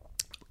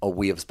 Oh,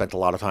 we have spent a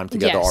lot of time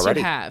together yes,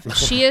 already. You have.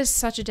 She is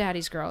such a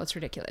daddy's girl. It's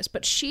ridiculous.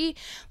 But she,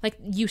 like,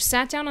 you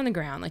sat down on the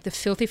ground, like the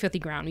filthy, filthy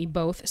ground. We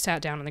both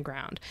sat down on the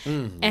ground.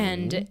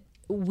 And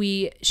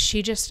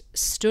she just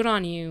stood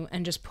on you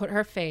and just put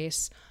her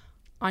face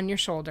on your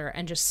shoulder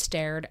and just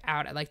stared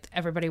out at like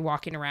everybody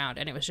walking around.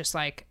 And it was just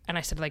like, and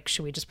I said like,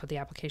 should we just put the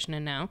application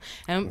in now?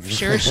 And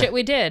sure as shit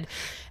we did.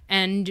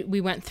 And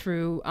we went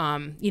through,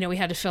 we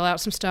had to fill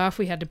out some stuff.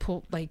 We had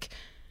to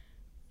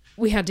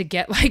we had to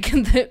get like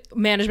the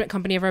management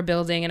company of our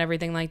building and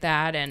everything like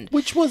that. And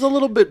which was a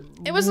little bit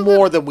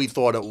more than we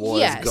thought it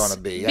was going to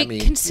be. I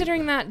mean,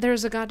 considering that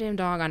there's a goddamn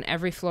dog on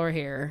every floor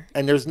here.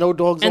 And there's no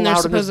dogs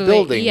allowed in this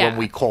building when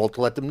we called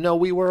to let them know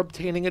we were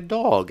obtaining a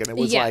dog. And it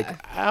was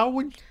like,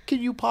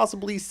 can you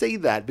possibly say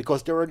that?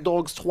 Because there are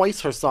dogs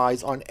twice her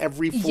size on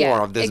every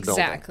floor of this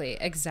building.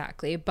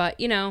 Exactly. But,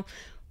 you know,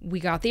 we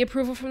got the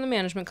approval from the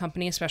management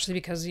company, especially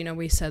because, you know,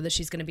 we said that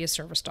she's going to be a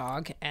service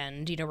dog,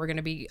 and, you know, we're going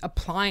to be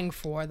applying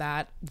for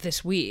that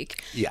this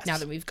week. Yes. Now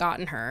that we've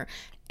gotten her.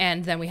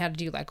 And then we had to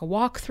do like a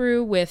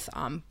walkthrough with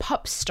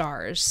Pup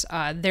Stars.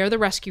 They're the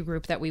rescue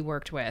group that we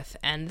worked with,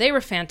 and they were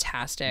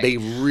fantastic. They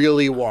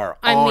really were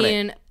on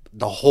it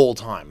the whole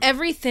time.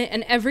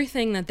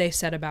 Everything that they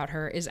said about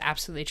her is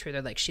absolutely true.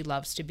 They're like, she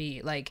loves to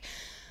be like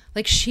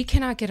she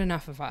cannot get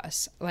enough of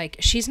us. Like,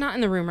 she's not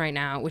in the room right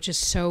now, which is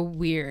so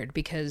weird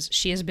because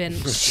she has been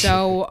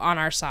so on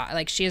our side.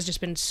 Like, she has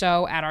just been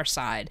so at our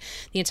side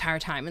the entire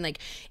time. And like,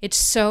 it's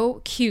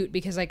so cute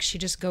because like she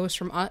just goes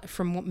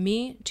from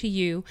me to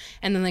you,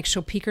 and then like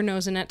she'll peek her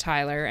nose in at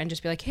Tyler and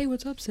just be like, hey,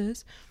 what's up,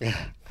 sis?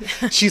 Yeah.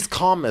 She's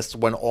calmest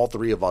when all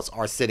three of us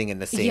are sitting in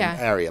the same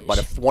area. But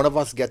if one of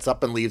us gets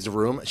up and leaves the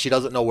room, she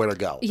doesn't know where to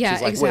go. Yeah,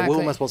 she's like, exactly. Wait,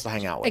 who am I supposed to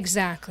hang out with?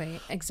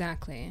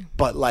 Exactly.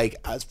 But like,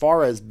 as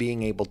far as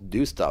being able to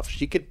do stuff,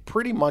 she could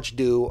pretty much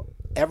do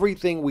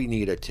everything we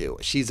needed to.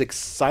 She's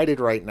excited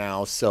right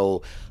now.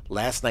 So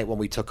last night when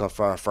we took her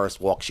for our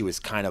first walk, she was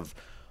kind of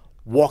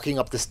walking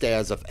up the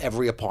stairs of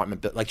every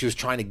apartment, like she was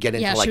trying to get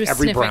into like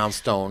every sniffing.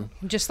 brownstone,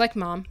 just like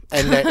mom.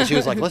 And then she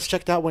was like, let's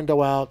check that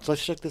window out,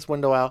 let's check this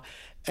window out.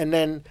 And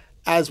then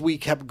as we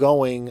kept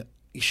going,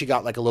 she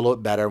got like a little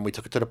bit better, and we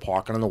took her to the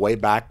park, and on the way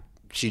back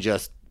she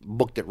just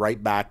booked it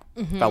right back,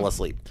 fell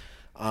asleep.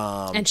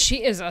 And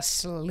she is a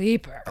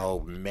sleeper.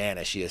 Oh man,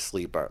 is she a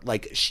sleeper?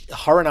 Like,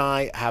 her and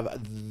I have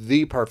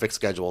the perfect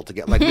schedule to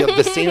get, like, we have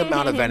the same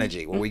amount of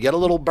energy where we get a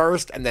little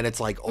burst, and then it's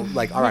like, all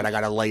right, I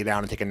got to lay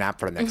down and take a nap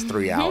for the next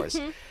 3 hours.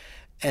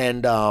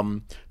 And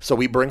so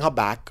we bring her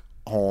back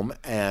home,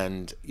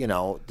 and, you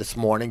know, this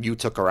morning you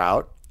took her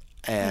out.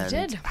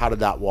 And how did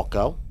that walk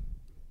go?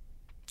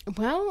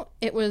 Well,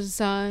 it was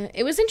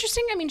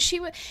interesting. I mean,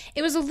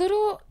 it was a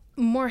little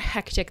more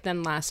hectic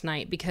than last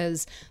night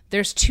because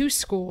there's two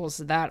schools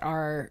that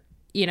are,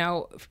 you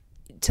know,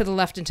 to the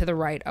left and to the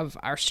right of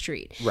our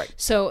street. Right.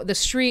 So the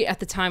street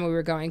at the time we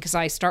were going, because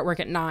I start work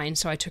at 9,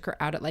 so I took her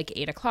out at like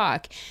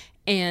 8:00,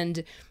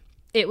 and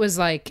it was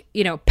like,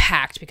 you know,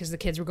 packed because the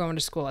kids were going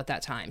to school at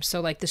that time.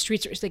 So like the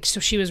streets are like, so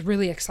she was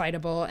really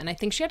excitable, and I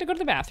think she had to go to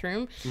the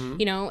bathroom,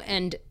 you know,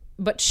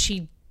 but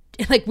she,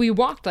 like, we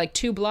walked like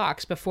 2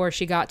 blocks before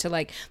she got to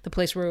like the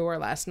place where we were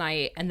last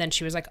night, and then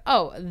she was like,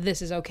 oh,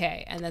 this is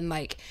okay. And then,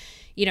 like,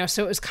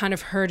 so it was kind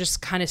of her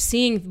just kind of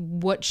seeing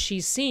what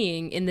she's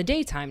seeing in the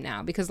daytime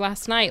now, because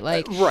last night,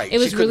 like, Right. it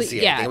was she couldn't really,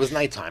 see anything. It was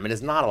nighttime, and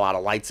there's not a lot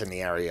of lights in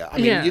the area. I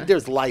mean, Yeah.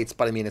 there's lights,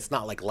 but I mean, it's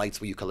not like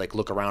lights where you could like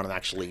look around and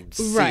actually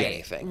see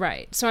anything.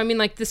 Right. So I mean,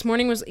 like this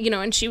morning was,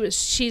 and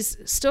she's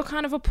still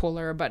kind of a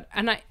puller, but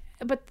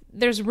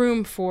there's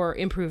room for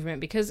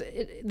improvement because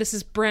this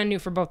is brand new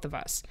for both of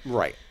us.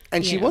 Right.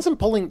 And she wasn't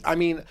pulling. I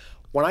mean,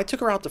 when I took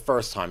her out the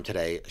first time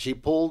today, she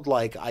pulled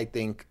like, I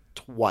think,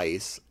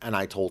 twice, and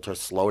I told her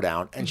slow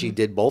down, and she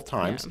did both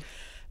times.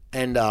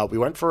 And we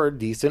went for a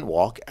decent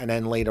walk, and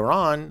then later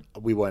on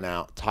we went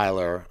out.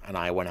 Tyler and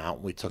I went out,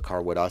 and we took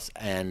her with us,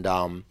 and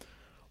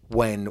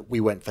when we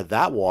went for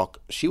that walk,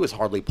 she was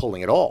hardly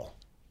pulling at all.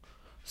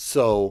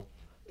 So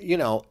it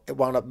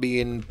wound up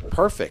being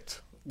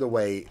perfect the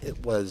way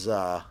it was.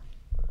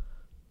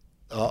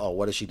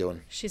 What is she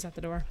doing? She's at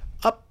the door.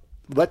 Up.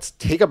 Let's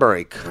take a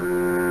break.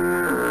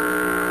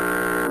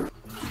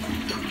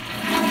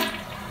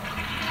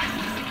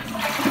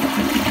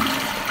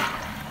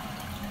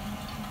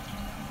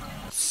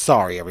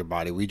 Sorry,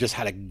 everybody. We just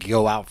had to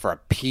go out for a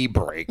pee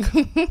break.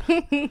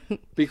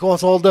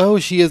 Because although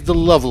she is the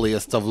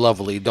loveliest of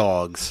lovely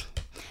dogs,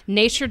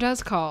 Nature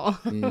does call.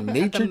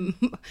 nature,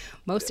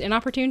 Most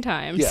inopportune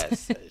times.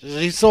 yes,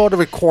 she saw the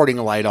recording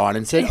light on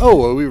and said,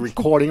 "Oh, are we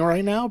recording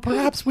right now?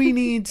 Perhaps we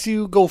need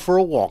to go for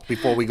a walk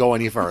before we go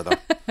any further."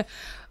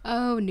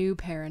 Oh, new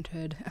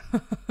parenthood.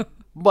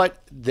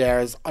 But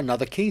there's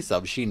another case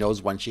of she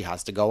knows when she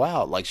has to go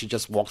out. Like, she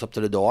just walks up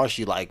to the door,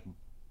 she like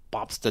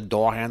bops the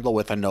door handle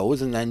with her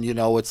nose, and then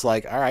it's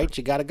like, all right,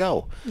 you gotta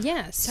go.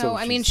 Yeah. So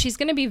I mean, she's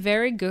going to be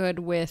very good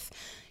with,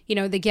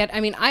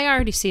 I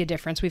already see a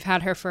difference. We've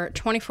had her for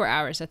 24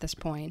 hours at this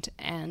point,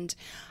 and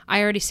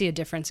I already see a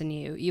difference in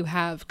you. You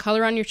have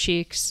color on your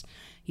cheeks.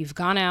 You've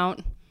gone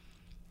out,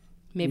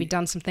 maybe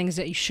done some things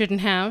that you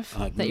shouldn't have,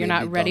 that you're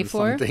not ready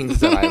for. Some things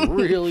that I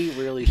really,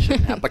 really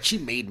shouldn't have. But she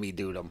made me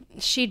do them.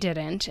 She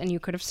didn't, and you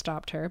could have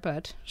stopped her,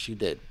 but She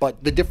did.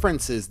 But the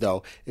difference is,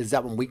 though, is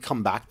that when we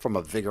come back from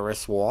a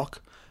vigorous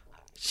walk,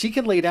 she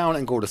can lay down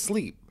and go to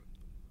sleep.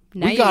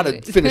 now We got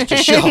to finish the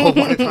show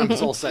by the time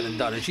it's all said and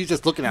done. And she's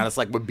just looking at us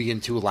like we're being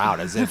too loud,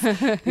 as if,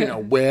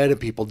 we're the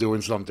people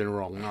doing something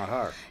wrong, not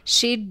her.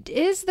 She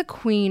is the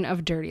queen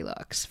of dirty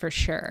looks, for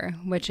sure,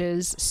 which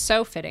is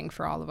so fitting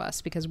for all of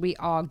us because we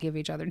all give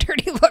each other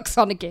dirty looks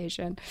on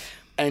occasion.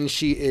 And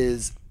she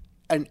is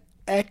an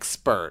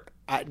expert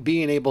at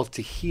being able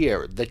to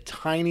hear the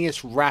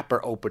tiniest wrapper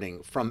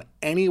opening from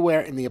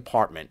anywhere in the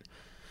apartment,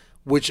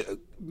 which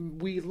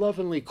we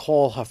lovingly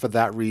call her for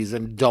that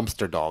reason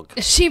dumpster dog.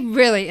 She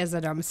really is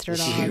a dumpster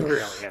dog. She really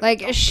is a like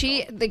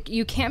dumpster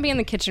you can't be in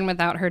the kitchen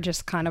without her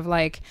just kind of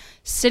like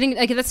sitting.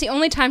 Like that's the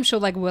only time she'll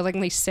like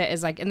willingly sit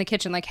is like in the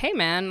kitchen. Like, hey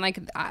man, like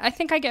I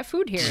think I get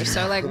food here.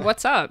 So like,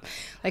 what's up?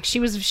 Like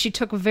she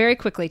took very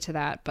quickly to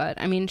that. But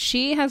I mean,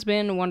 she has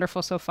been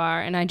wonderful so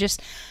far, and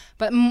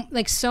but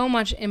like so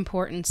much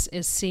importance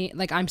is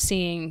I'm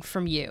seeing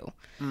from you.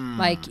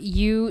 Like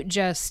you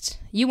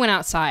went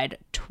outside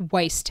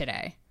twice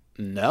today.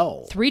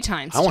 No. 3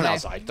 times. I went today.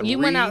 outside You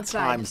went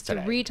outside times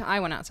today. I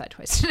went outside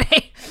twice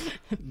today.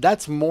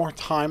 That's more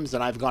times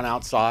than I've gone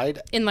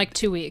outside. In like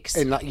 2 weeks.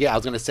 I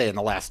was going to say in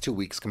the last 2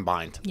 weeks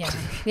combined. Yeah.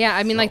 Yeah.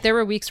 I mean, like there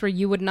were weeks where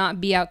you would not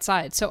be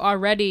outside. So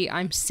already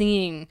I'm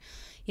seeing,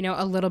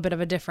 a little bit of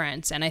a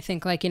difference. And I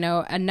think like,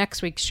 a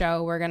next week's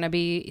show, we're going to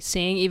be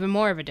seeing even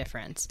more of a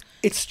difference.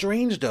 It's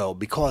strange though,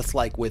 because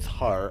like with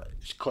her,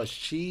 because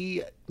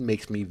she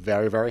makes me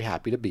very, very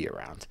happy to be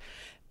around.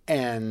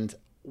 And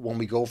when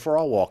we go for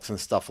our walks and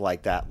stuff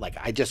like that, like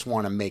I just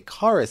want to make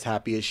her as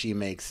happy as she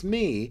makes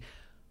me.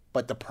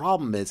 But the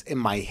problem is in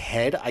my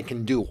head, I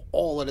can do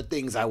all of the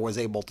things I was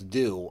able to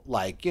do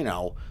like,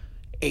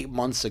 8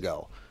 months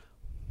ago.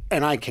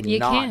 And I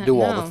cannot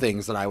do all the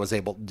things that I was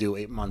able to do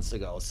 8 months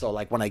ago. So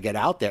like when I get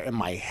out there in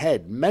my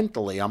head,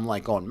 mentally, I'm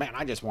like going, man,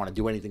 I just want to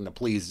do anything to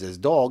please this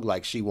dog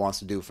like she wants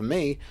to do for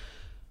me.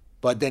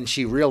 But then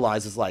she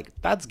realizes like,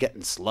 that's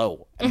getting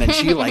slow. And then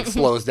she like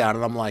slows down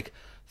and I'm like,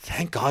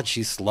 thank God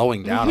she's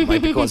slowing down. I'm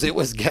like, because it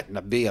was getting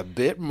to be a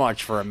bit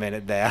much for a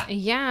minute there.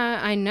 Yeah,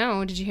 I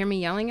know. Did you hear me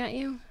yelling at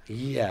you?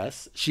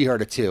 Yes, she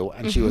heard it too.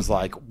 And she was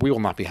like, we will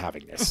not be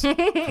having this.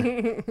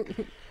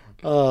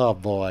 Oh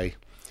boy.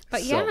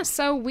 But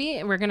so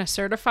we're going to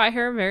certify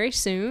her very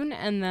soon,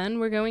 and then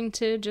we're going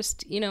to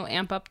just,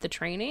 amp up the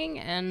training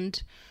and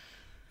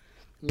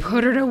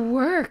put her to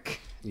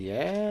work.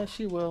 Yeah,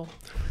 she will.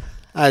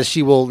 As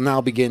she will now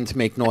begin to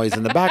make noise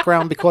in the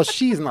background because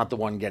she's not the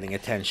one getting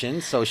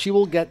attention. So she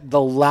will get the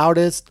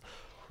loudest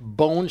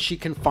bone she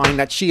can find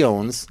that she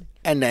owns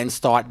and then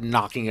start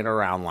knocking it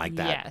around like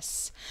that.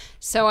 Yes.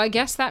 So I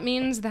guess that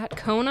means that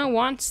Kona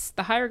wants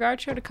the High Regard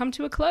show to come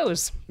to a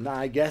close.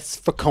 I guess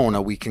for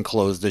Kona we can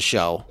close the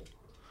show.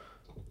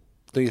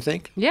 Do you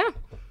think? Yeah.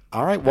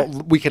 All right. Well,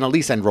 we can at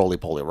least end Roly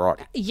Poly Rory.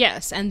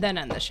 Yes, and then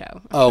end the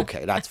show.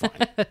 Okay, that's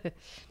fine.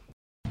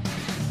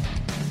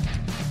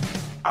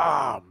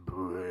 I'm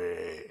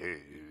brave.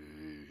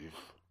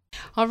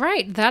 All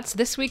right, that's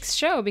this week's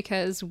show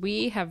because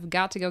we have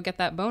got to go get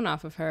that bone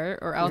off of her,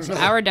 or else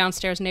our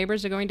downstairs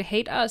neighbors are going to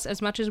hate us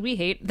as much as we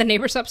hate the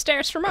neighbors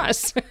upstairs from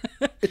us.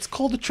 It's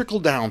called the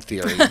trickle-down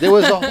theory. There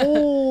was a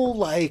whole,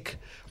 like,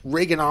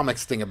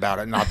 Reaganomics thing about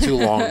it not too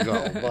long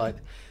ago, but...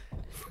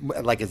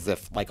 Like as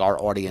if like our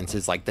audience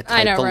is like the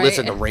type to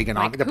listen to Reaganomics.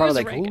 Like, They're probably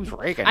like, Reagan? who's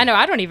Reagan? I know.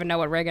 I don't even know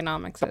what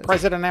Reaganomics is.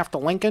 President after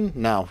Lincoln?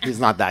 No, he's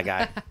not that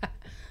guy.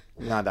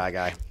 Not that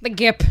guy. The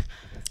GIP.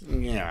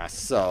 Yeah,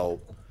 so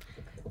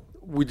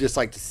we just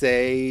like to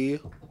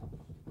say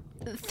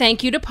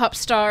Thank you to Pup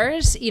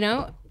Stars,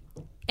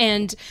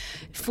 and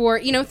for,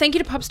 thank you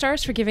to Pup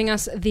Stars for giving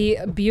us the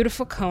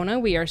beautiful Kona.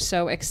 We are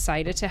so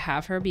excited to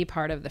have her be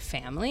part of the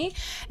family.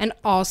 And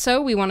also,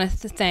 we want to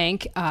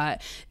thank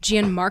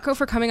Gianmarco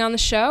for coming on the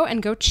show,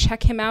 and go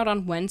check him out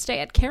on Wednesday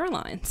at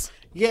Caroline's.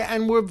 Yeah,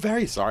 and we're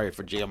very sorry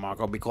for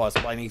Gianmarco because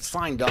when he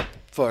signed up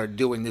for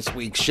doing this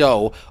week's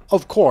show,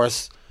 of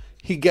course,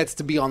 he gets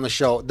to be on the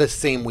show the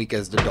same week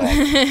as the dog.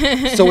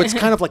 So it's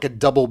kind of like a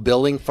double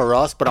billing for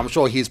us, but I'm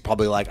sure he's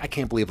probably like, I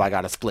can't believe I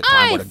got to split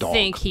time with a dog. I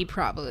think he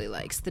probably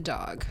likes the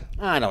dog.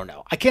 I don't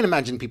know. I can't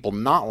imagine people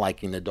not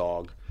liking the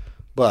dog,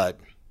 but...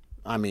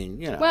 I mean,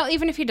 Well,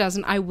 even if he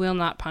doesn't, I will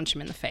not punch him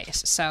in the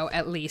face. So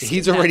at least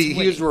he's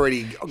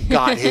already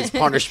got his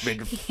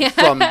punishment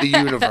from the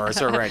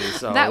universe already.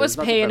 So that was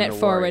paying it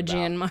forward,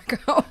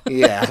 Gianmarco.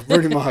 Yeah,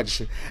 pretty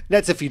much.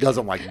 That's if he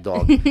doesn't like the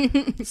dog.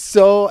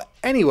 So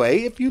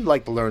anyway, if you'd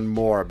like to learn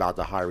more about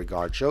the High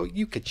Regard Show,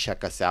 you could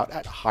check us out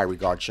at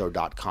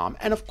highregardshow.com.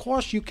 And of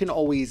course, you can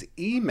always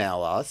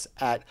email us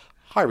at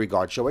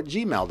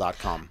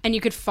highregardshow@gmail.com. And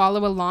you could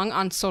follow along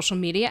on social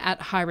media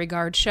at High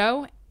Regard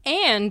Show.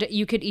 And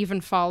you could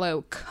even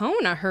follow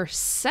Kona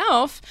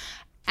herself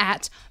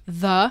at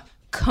The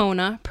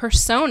Kona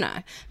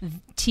Persona.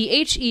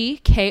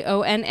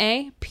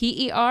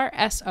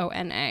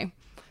 TheKonaPersona.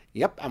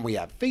 Yep, and we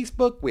have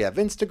Facebook, we have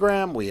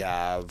Instagram, we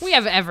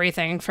have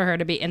everything for her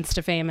to be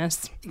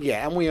Insta-famous.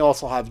 Yeah, and we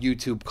also have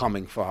YouTube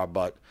coming for her,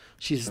 but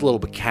she's a little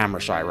bit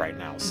camera shy right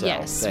now, so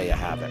yes. There you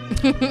have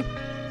it.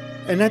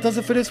 And that does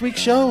it for this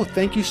week's show.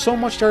 Thank you so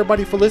much to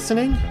everybody for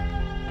listening.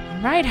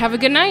 All right, have a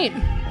good night.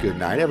 Good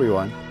night,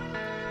 everyone.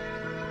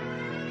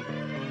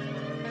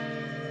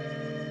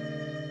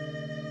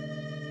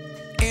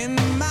 In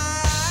my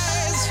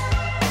eyes,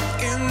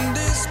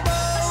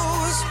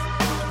 indisposed,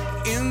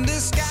 in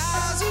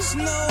disguises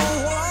no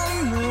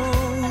one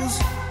knows,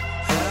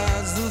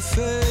 has the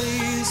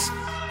face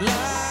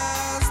like